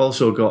 because you've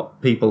also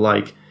got people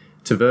like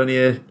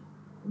Tavernier,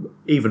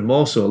 even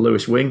more so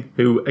Lewis Wing,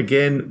 who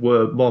again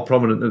were more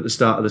prominent at the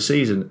start of the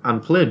season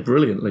and played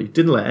brilliantly,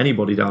 didn't let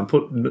anybody down,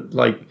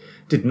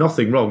 did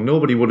nothing wrong.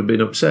 Nobody would have been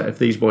upset if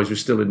these boys were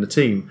still in the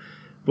team.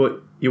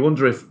 But you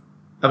wonder if,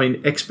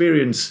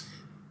 experience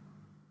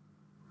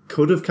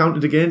could have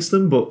counted against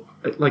them, but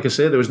like I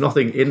say, there was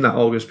nothing in that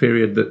August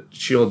period that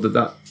showed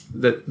that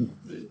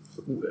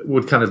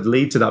would kind of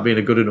lead to that being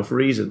a good enough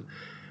reason.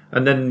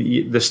 And then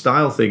the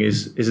style thing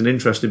is an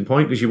interesting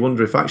point, because you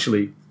wonder if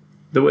actually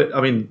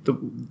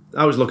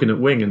I was looking at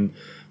Wing, and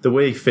the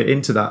way he fit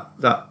into that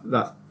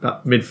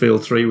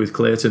midfield three with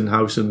Clayton,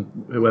 House,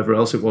 and whoever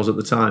else it was at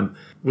the time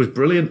was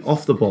brilliant.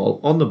 Off the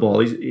ball, on the ball,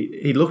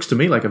 he looks to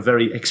me like a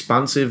very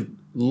expansive,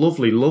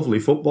 lovely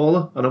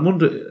footballer. And I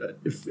wonder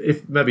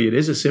if maybe it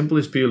is as simple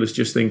as Pulis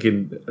just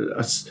thinking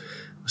that's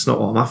not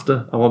what I'm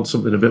after. I want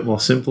something a bit more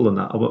simple than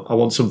that. I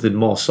want something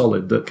more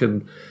solid that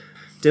can.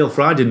 Dale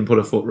Fry didn't put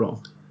a foot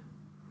wrong,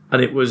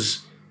 and it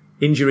was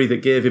injury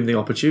that gave him the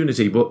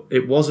opportunity, but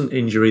it wasn't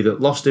injury that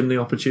lost him the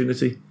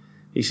opportunity.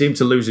 He seemed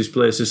to lose his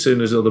place as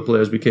soon as other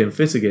players became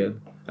fit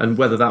again. And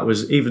whether that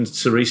was even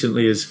so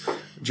recently as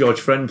George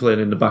Friend playing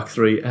in the back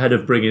three ahead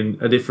of bringing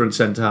a different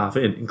centre-half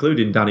in,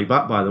 including Danny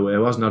Batt, by the way,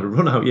 who hasn't had a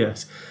run out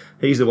yet.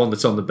 He's the one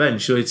that's on the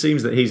bench. So it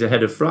seems that he's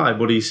ahead of Fry,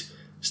 but he's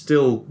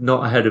still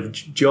not ahead of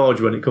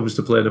George when it comes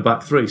to playing a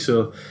back three.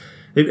 So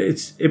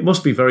it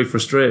must be very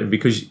frustrating,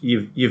 because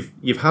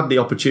you've had the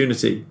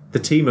opportunity, the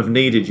team have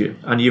needed you,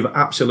 and you've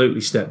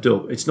absolutely stepped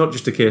up. It's not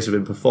just a case of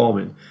him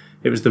performing;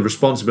 it was the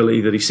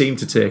responsibility that he seemed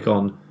to take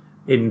on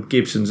in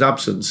Gibson's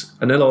absence,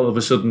 and then all of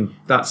a sudden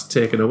that's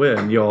taken away,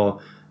 and you're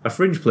a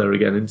fringe player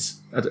again.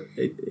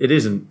 It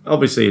isn't.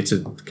 Obviously, it's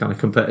a kind of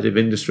competitive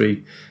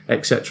industry,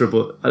 etc.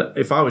 But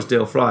if I was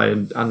Dale Fry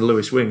and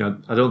Lewis Wing,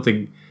 I don't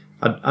think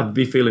I'd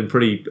be feeling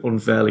pretty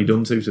unfairly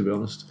done to be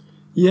honest.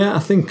 Yeah, I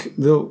think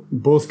they'll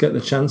both get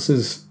the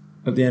chances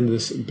at the end of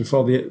this,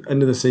 before the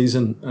end of the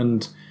season,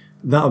 and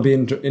that'll be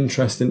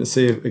interesting to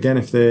see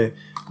if they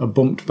are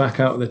bumped back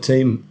out of the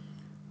team,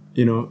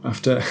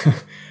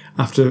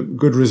 after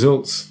good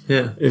results.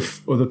 Yeah.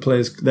 If other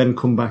players then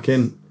come back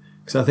in,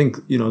 because I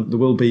think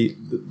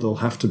there'll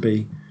have to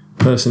be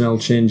personnel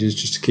changes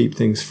just to keep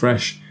things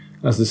fresh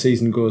as the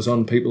season goes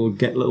on. People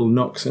get little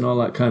knocks and all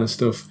that kind of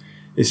stuff.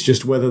 It's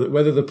just whether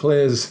the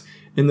players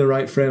in the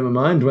right frame of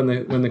mind when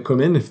they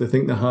come in, if they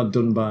think they're hard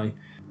done by.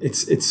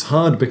 It's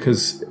hard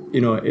because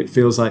it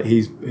feels like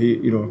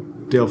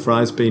Dale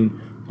Fry's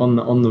been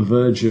on the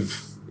verge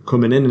of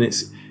coming in, and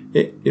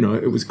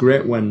it was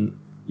great when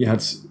you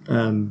had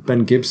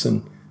Ben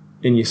Gibson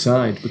in your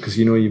side because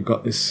you know you've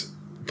got this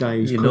guy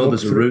who's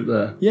there's a route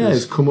there. Yeah,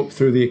 he's come up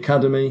through the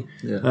academy.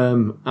 Yeah.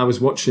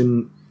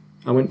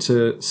 I went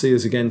to see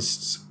us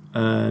against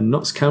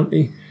Notts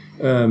County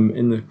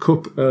in the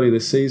Cup early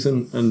this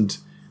season, and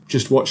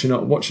just watching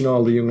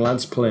all the young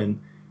lads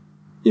playing.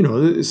 You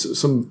know,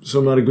 some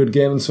had a good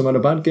game and some had a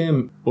bad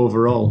game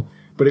overall,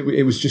 but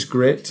it was just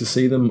great to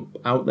see them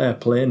out there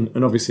playing.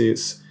 And obviously,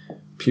 it's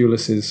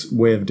Pulis's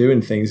way of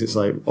doing things. It's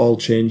like all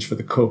change for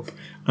the Cup,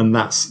 and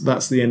that's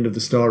the end of the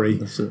story.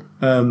 That's it.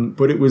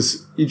 But it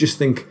was, you just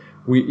think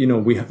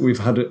we've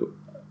had a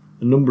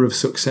number of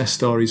success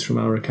stories from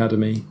our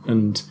academy,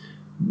 and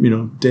you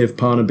know Dave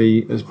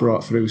Parnaby has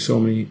brought through so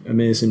many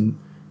amazing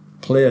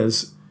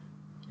players.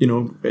 You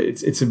know,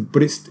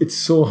 it's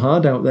so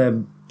hard out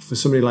there for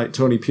somebody like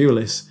Tony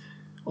Pulis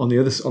on the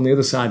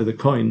other side of the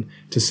coin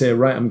to say,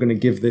 right, I'm going to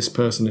give this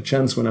person a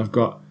chance when I've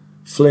got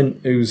Flint,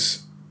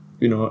 who's,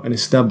 you know, an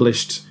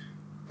established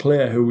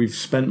player who we've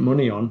spent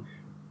money on,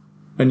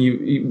 and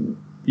you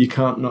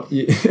can't not.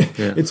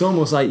 It's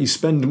almost like you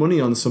spend money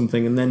on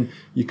something and then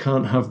you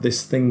can't have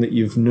this thing that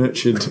you've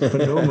nurtured for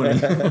no money.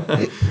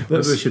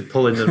 Maybe we should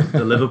pull in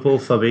the Liverpool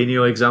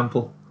Fabinho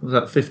example. Was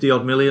that 50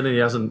 odd million and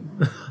he hasn't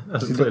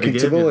played a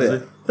game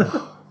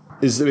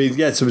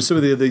yet? So some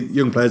of the other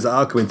young players that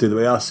are coming through that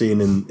we are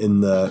seeing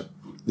in the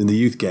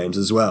youth games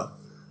as well.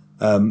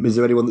 Is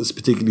there anyone that's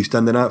particularly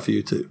standing out for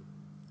you two?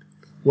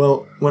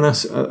 Well,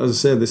 as I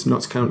said, this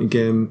Notts County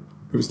game,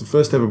 it was the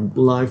first ever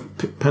live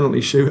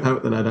penalty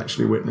shootout that I'd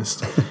actually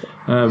witnessed,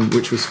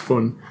 which was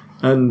fun.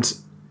 And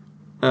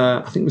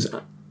I think it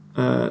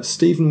was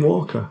Stephen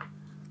Walker,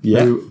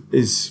 who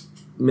is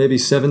maybe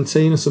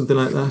 17 or something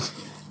like that.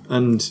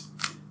 And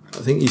I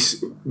think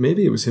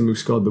maybe it was him who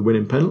scored the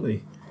winning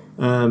penalty.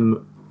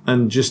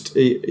 And just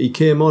he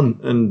came on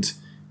and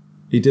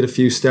he did a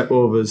few step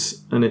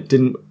overs and it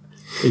didn't.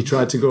 He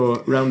tried to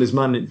go round his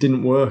man, it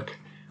didn't work.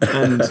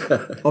 And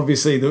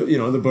obviously,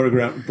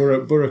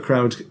 the Borough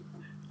crowd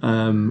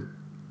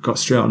got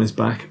straight on his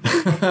back.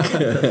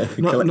 The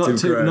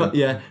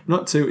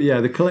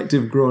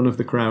collective groan of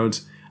the crowd.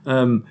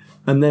 And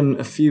then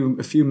a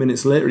few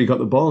minutes later, he got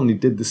the ball and he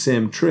did the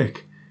same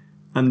trick,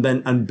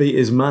 and beat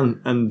his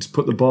man and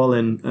put the ball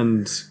in.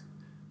 And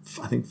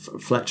I think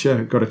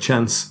Fletcher got a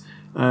chance.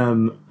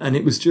 And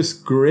it was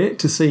just great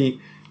to see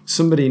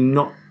somebody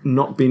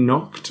not be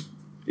knocked.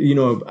 You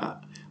know,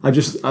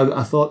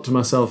 I thought to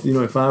myself, you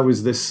know, if I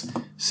was this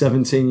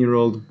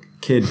 17-year-old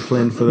kid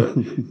playing for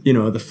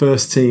the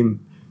first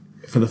team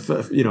for the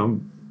first, you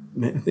know,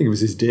 I think it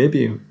was his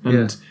debut,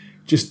 and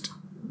just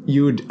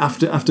you would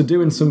after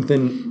doing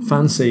something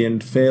fancy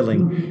and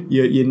failing,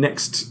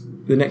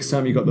 the next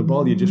time you got the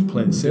ball, you just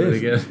play it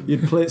safe.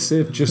 You'd play it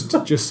safe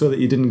just so that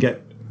you didn't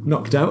get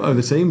knocked out of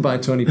the team by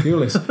Tony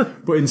Pulis.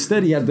 But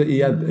instead, he had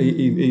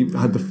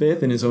the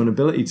faith in his own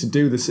ability to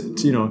do this,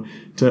 to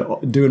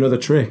do another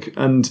trick,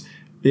 and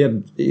he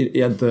had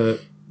the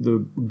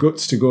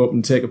guts to go up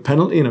and take a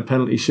penalty in a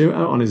penalty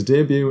shootout on his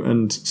debut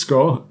and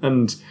score,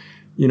 and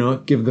you know,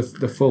 give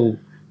the full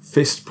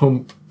fist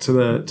pump to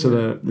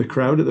the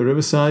crowd at the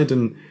Riverside,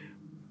 and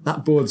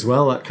that bodes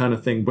well, that kind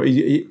of thing. But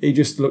he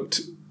just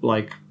looked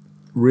like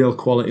real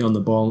quality on the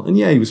ball, and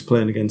he was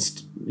playing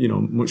against, you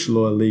know, much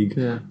lower league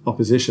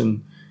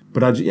opposition.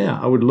 But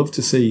I would love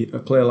to see a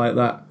player like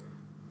that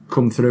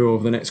come through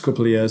over the next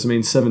couple of years. I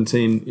mean,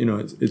 17, you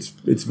know,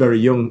 it's very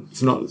young.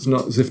 It's not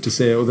as if to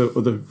say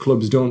other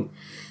clubs don't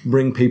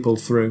bring people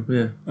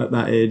through at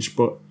that age.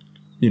 But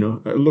you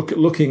know,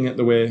 looking at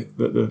the way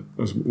that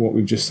what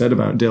we've just said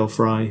about Dale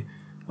Fry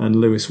and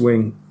Lewis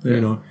Wing, you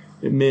know,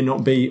 it may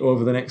not be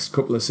over the next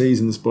couple of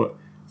seasons, but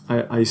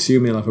I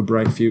assume he'll have a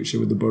bright future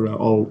with the Borough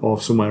or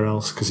somewhere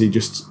else, because he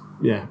just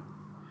I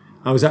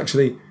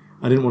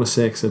didn't want to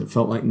say because it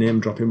felt like name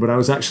dropping, but I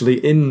was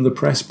actually in the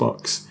press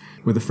box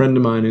with a friend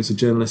of mine who's a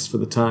journalist for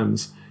the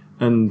Times,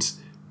 and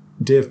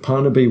Dave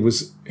Parnaby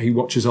he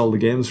watches all the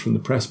games from the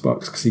press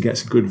box because he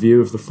gets a good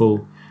view of the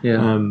full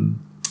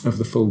of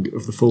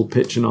the full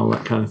pitch and all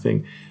that kind of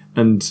thing.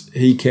 And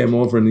he came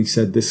over and he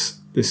said,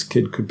 this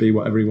kid could be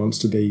whatever he wants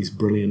to be. He's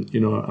brilliant. You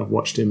know, I've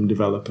watched him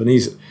develop, and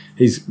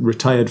he's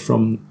retired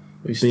from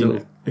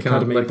being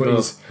academy, but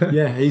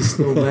he's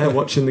still there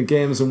watching the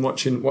games and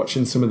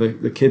watching some of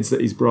the kids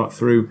that he's brought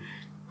through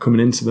coming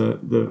into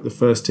the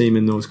first team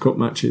in those cup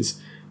matches.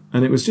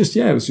 And it was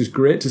just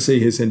great to see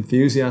his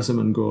enthusiasm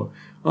and go,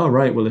 oh,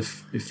 right, well,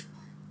 if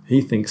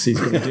he thinks he's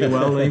going to do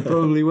well, then he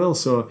probably will.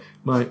 So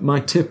my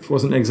tip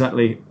wasn't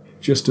exactly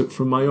just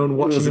from my own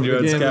watching of the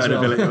game as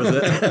well. Ability, was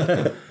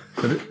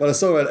it? Well, I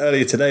saw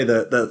earlier today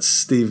that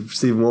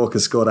Stephen Walker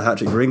scored a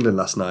hat-trick for England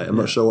last night. I'm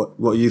not sure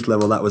what youth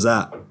level that was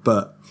at,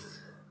 but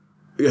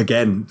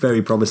again,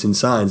 very promising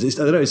signs.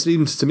 I don't know, it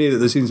seems to me that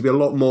there seems to be a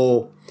lot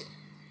more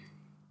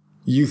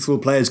youthful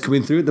players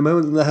coming through at the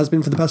moment than there has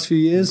been for the past few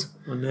years.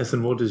 Well,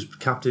 Nathan Wood has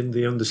captained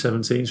the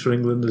under-17s for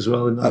England as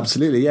well.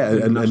 Absolutely, yeah.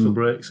 And national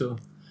break, so...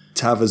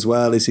 Tav as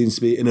well, he seems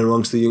to be in and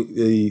amongst the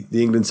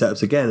England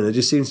setups again, and there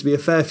just seems to be a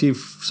fair few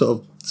sort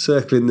of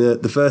circling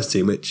the first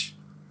team, which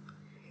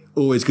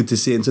always good to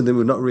see, and something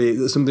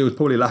was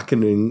probably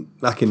lacking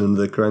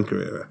under the Karanka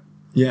era.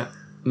 Yeah,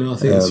 no, I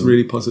think it's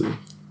really positive.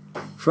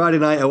 Friday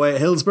night away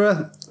at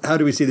Hillsborough. How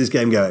do we see this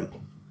game going?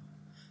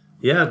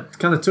 Yeah,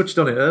 kind of touched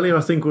on it earlier.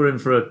 I think we're in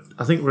for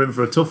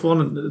a tough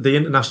one. The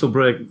international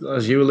break,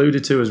 as you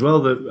alluded to as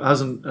well, that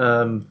hasn't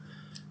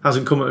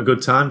come at a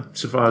good time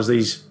so far as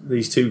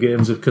these two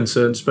games are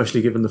concerned,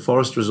 especially given the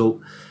Forest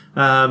result.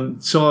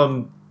 So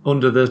I'm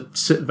under the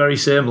very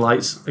same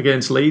lights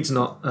against Leeds,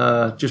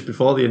 not just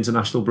before the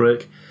international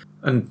break,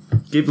 and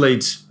give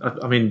Leeds.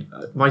 I mean,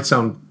 it might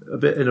sound a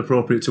bit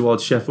inappropriate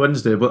towards Sheff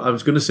Wednesday, but I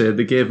was going to say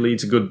they gave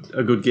Leeds a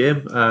good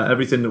game.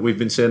 Everything that we've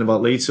been saying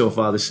about Leeds so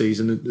far this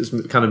season has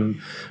kind of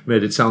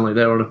made it sound like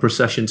they're on a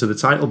procession to the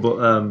title.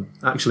 But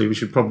actually, we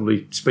should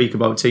probably speak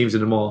about teams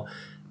in a more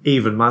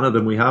even manner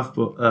than we have.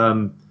 But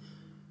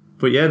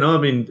yeah, no,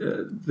 I mean,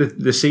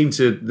 they seem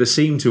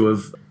to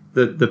have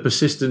the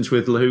persistence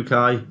with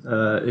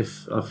Lahukai,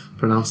 if I've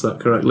pronounced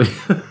that correctly,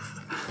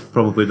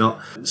 probably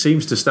not,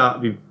 seems to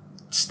start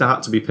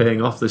to be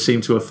paying off. They seem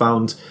to have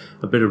found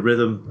a bit of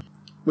rhythm.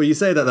 Well, you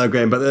say that though,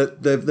 Graham,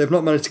 but they've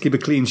not managed to keep a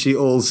clean sheet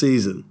all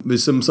season, with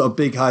some sort of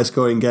big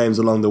high-scoring games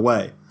along the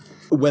way.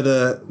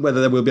 Whether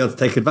they will be able to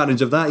take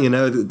advantage of that,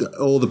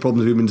 all the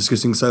problems we've been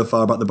discussing so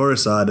far about the Borough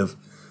side of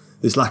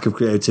this lack of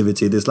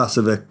creativity, this lack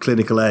of a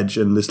clinical edge,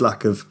 and this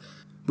lack of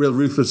real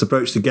ruthless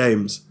approach to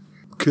games,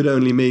 could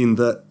only mean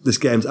that this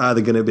game's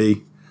either going to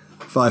be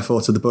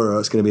 5-4 to the Borough, or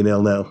it's going to be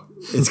 0-0.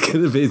 It's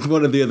going to be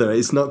one or the other.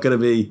 It's not going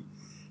to be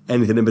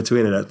anything in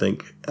between, I don't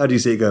think. How do you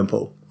see it going,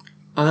 Paul?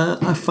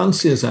 I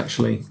fancy us,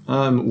 actually.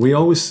 We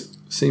always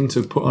seem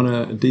to put on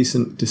a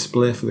decent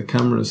display for the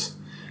cameras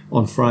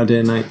on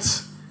Friday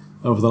nights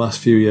over the last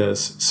few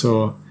years.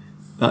 So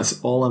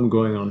that's all I'm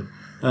going on.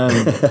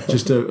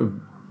 Just a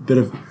bit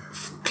of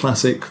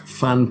classic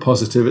fan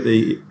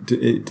positivity,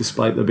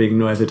 despite there being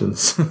no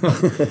evidence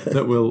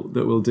that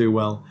we'll do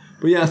well.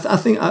 But yeah,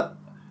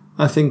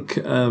 I think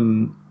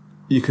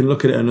you can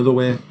look at it another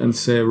way and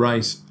say,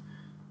 right,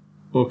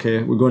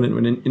 okay, we're going into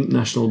an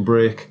international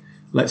break.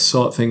 Let's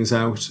sort things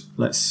out.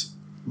 Let's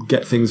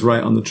get things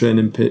right on the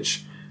training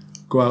pitch.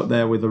 Go out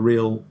there with a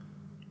real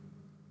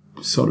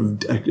sort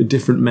of a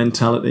different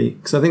mentality.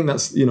 Because I think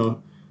that's,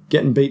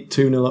 getting beat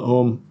 2-0 at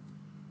home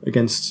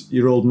against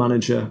your old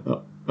manager,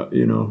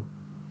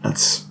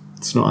 it's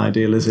not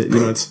ideal, is it?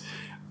 It's,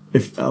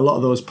 if a lot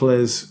of those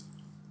players,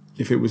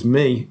 if it was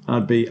me,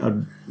 I'd be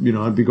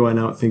going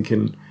out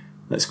thinking,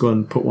 let's go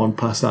and put one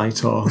past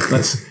Aitor.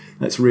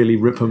 Let's really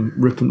rip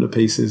them to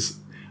pieces.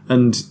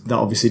 And that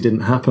obviously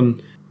didn't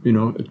happen.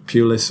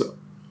 Pulis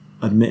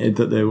admitted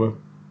that they were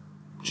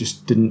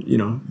just didn't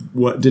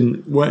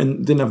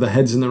have their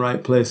heads in the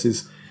right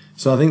places.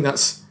 So I think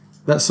that's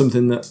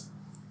something that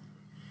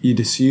you'd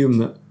assume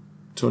that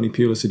Tony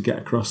Pulis would get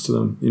across to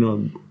them.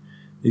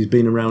 He's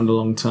been around a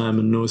long time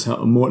and knows how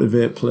to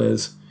motivate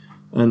players.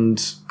 And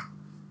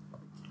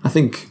I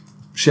think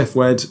Sheff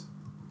Wed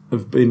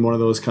have been one of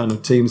those kind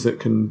of teams that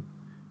can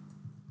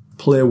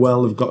play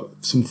well. They've got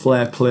some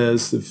flair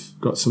players. They've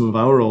got some of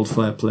our old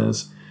flair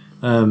players.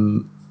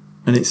 And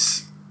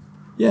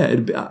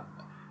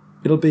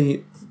it'll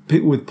be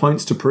people with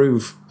points to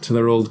prove to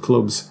their old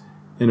clubs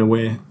in a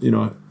way.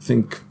 I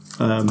think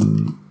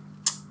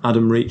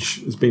Adam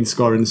Reach has been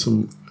scoring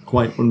some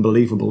quite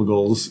unbelievable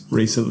goals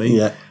recently.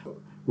 Yeah.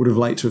 Would have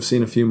liked to have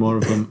seen a few more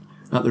of them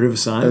at the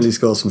Riverside. Only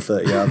scored some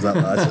 30 yards that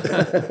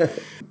night.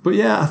 But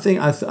yeah, I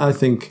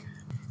think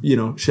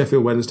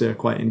Sheffield Wednesday are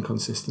quite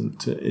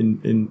inconsistent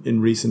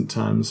in recent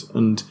times,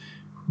 and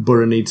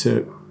Borough need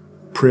to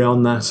prey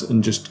on that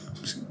and just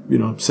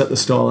set the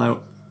stall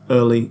out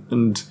early.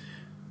 And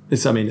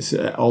it's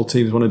all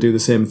teams want to do the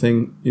same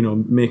thing.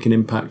 Make an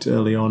impact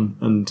early on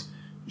and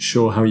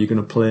show how you're going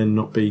to play and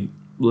not be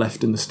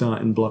left in the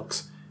starting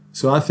blocks.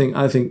 So I think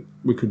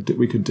we could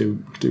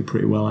do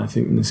pretty well, I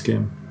think, in this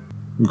game.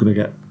 I'm going to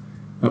get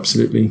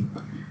absolutely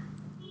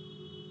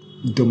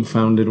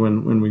dumbfounded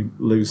when we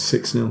lose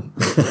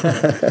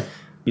 6-0.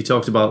 You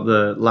talked about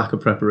the lack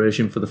of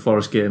preparation for the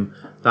Forest game.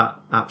 That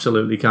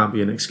absolutely can't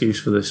be an excuse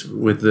for this.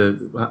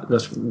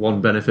 That's one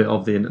benefit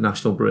of the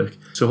international break.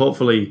 So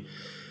hopefully,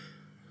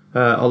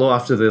 although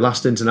after the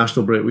last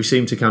international break we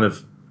seem to kind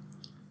of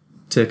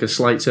take a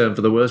slight turn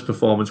for the worse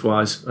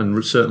performance-wise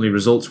and certainly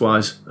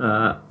results-wise,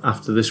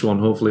 after this one,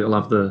 hopefully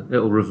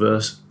it'll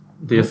reverse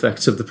the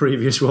effects of the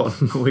previous one.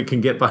 We can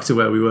get back to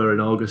where we were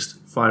in August,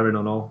 firing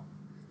on all.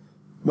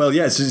 Well,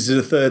 yes, this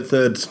is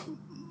the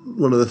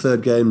one of the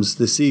third games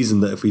this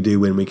season that if we do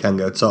win, we can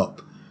go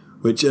top,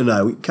 which it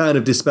kind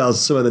of dispels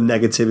some of the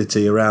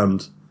negativity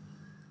around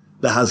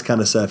that has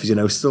kind of surfaced.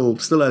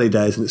 Still early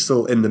days and it's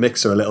still in the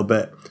mixer a little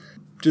bit.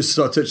 Just to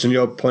sort of touch on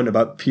your point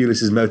about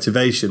Pulis's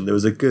motivation, there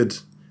was a good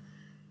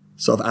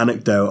sort of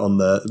anecdote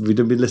we've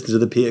been listening to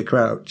the Peter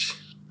Crouch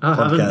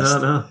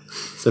podcast. No.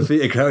 So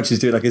Peter Crouch is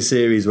doing like a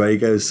series where he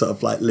goes sort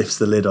of like lifts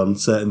the lid on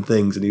certain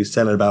things, and he was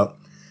telling about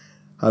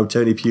how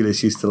Tony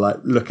Pulis used to like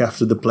look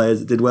after the players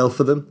that did well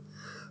for them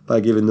by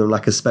giving them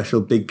like a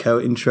special big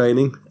coat in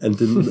training and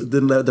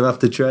didn't let them have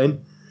to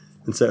train.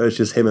 And so it was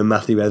just him and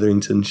Matthew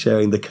Etherington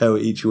sharing the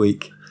coat each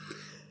week.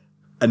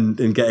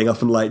 and getting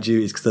off on light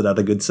duties because I'd had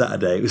a good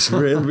Saturday. It was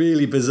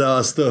really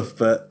bizarre stuff,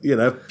 but,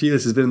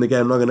 Pulis has been in the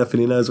game long enough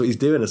and he knows what he's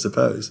doing, I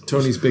suppose.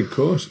 Tony's big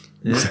coat.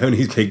 Yeah.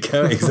 Tony's big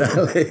coat,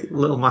 exactly.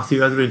 Little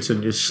Matthew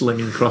Etherington just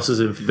slinging crosses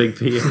in for Big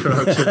P and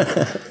Crouch.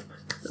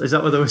 Is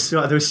that what they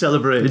were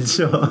celebrating?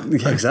 So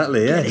yeah,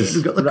 exactly, yeah.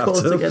 We've got the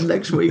court again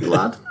next week,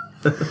 lad.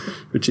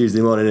 For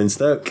Tuesday morning in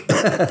Stoke.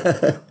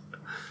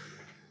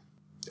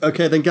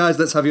 Okay, then, guys,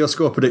 let's have your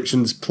score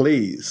predictions,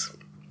 please.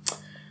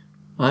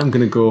 I'm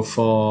going to go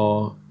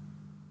for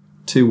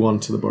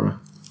 2-1 to the Borough.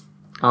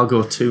 I'll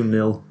go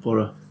 2-0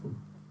 Borough.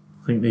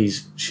 I think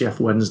these Chef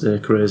Wednesday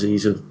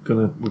crazies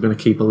we're gonna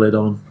keep a lid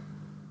on.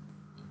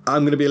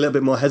 I'm going to be a little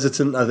bit more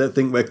hesitant. I don't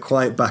think we're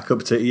quite back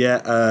up to it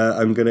yet.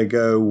 I'm going to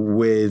go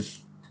with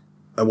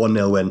a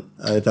 1-0 win.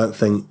 I don't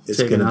think it's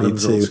going to be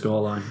Adam's too. Old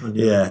scoreline.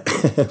 Yeah,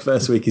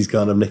 first week he's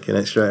kind of nicking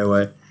it straight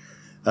away.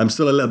 I'm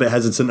still a little bit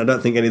hesitant. I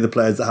don't think any of the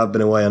players that have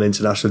been away on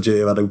international duty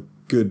have had a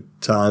good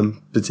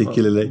time,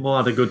 particularly. More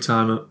had a good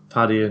time at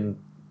Paddy and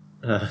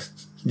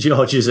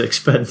George's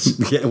expense.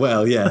 Yeah,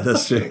 well, yeah,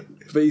 that's true.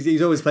 But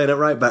he's always playing at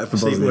right back for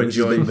Bosnia. We're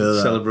enjoying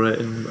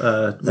celebrating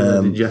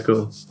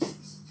Dzeko.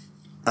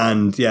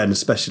 And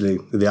especially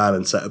the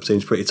Ireland setup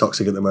seems pretty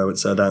toxic at the moment,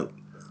 so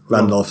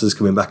Randolph is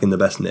coming back in the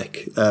best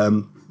nick.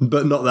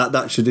 But not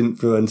that should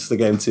influence the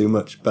game too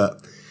much.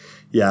 But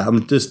yeah,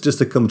 I'm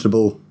just a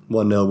comfortable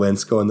 1-0 win,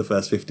 score in the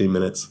first 15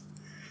 minutes.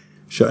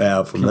 Shut it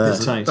out from there.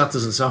 That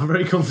doesn't sound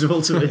very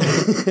comfortable to me.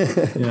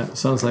 Yeah,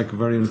 sounds like a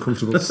very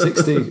uncomfortable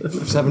 60,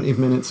 70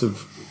 minutes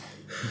of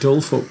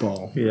dull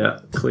football. Yeah,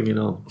 clinging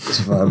on.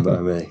 It's fine by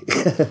me.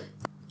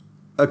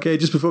 Okay,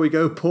 just before we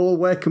go, Paul,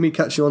 where can we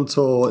catch you on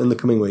tour in the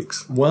coming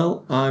weeks?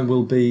 Well, I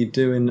will be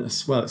doing,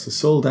 it's a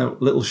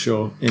sold-out little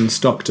show in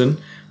Stockton.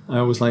 I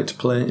always like to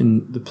play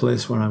in the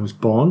place where I was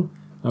born.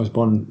 I was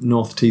born in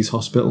North Tees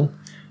Hospital.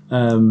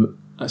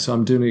 So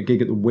I'm doing a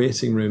gig at the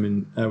Waiting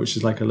Room, which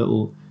is like a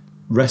little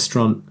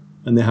restaurant,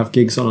 and they have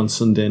gigs on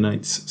Sunday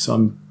nights. So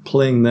I'm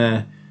playing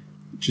there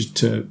just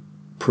to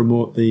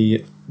promote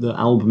the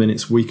album in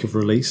its week of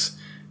release.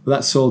 But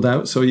that's sold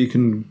out, so you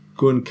can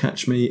go and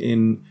catch me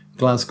in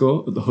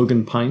Glasgow at the Hug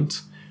and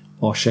Pint,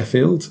 or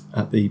Sheffield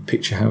at the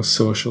Picture House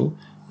Social.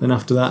 Then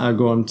after that I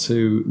go on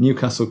to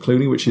Newcastle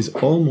Cluny, which is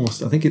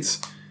almost, I think it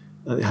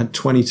had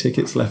 20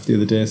 tickets left the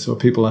other day, so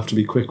people have to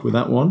be quick with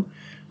that one.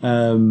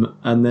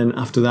 And then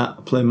after that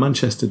I play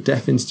Manchester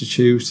Deaf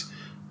Institute,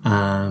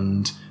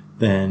 and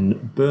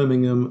then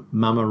Birmingham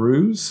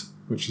Mamaroos,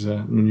 which is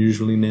an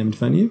unusually named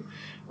venue.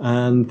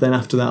 And then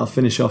after that I'll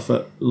finish off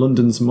at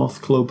London's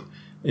Moth Club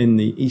in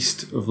the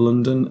east of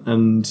London,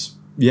 and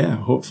yeah,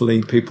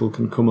 hopefully people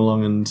can come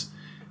along and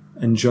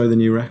enjoy the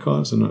new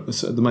records, and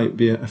so there might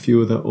be a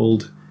few other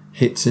old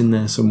hits in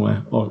there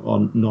somewhere,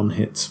 or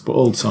non-hits, but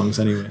old songs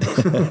anyway.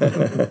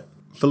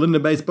 For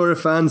London-based Borough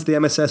fans, the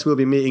MSS will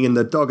be meeting in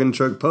the Dog and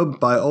Truck pub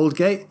by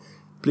Aldgate.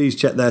 Please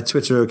check their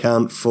Twitter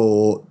account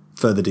for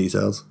further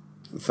details.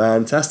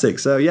 Fantastic.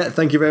 So yeah,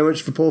 thank you very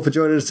much for Paul for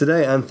joining us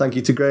today, and thank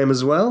you to Graham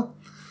as well.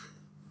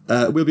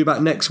 We'll be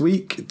back next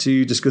week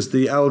to discuss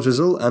the Owls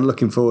result, and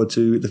looking forward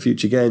to the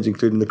future games,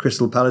 including the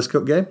Crystal Palace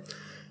Cup game.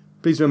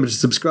 Please remember to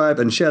subscribe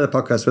and share the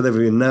podcast with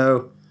everyone you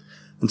know.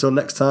 Until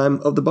next time,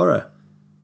 up the Borough.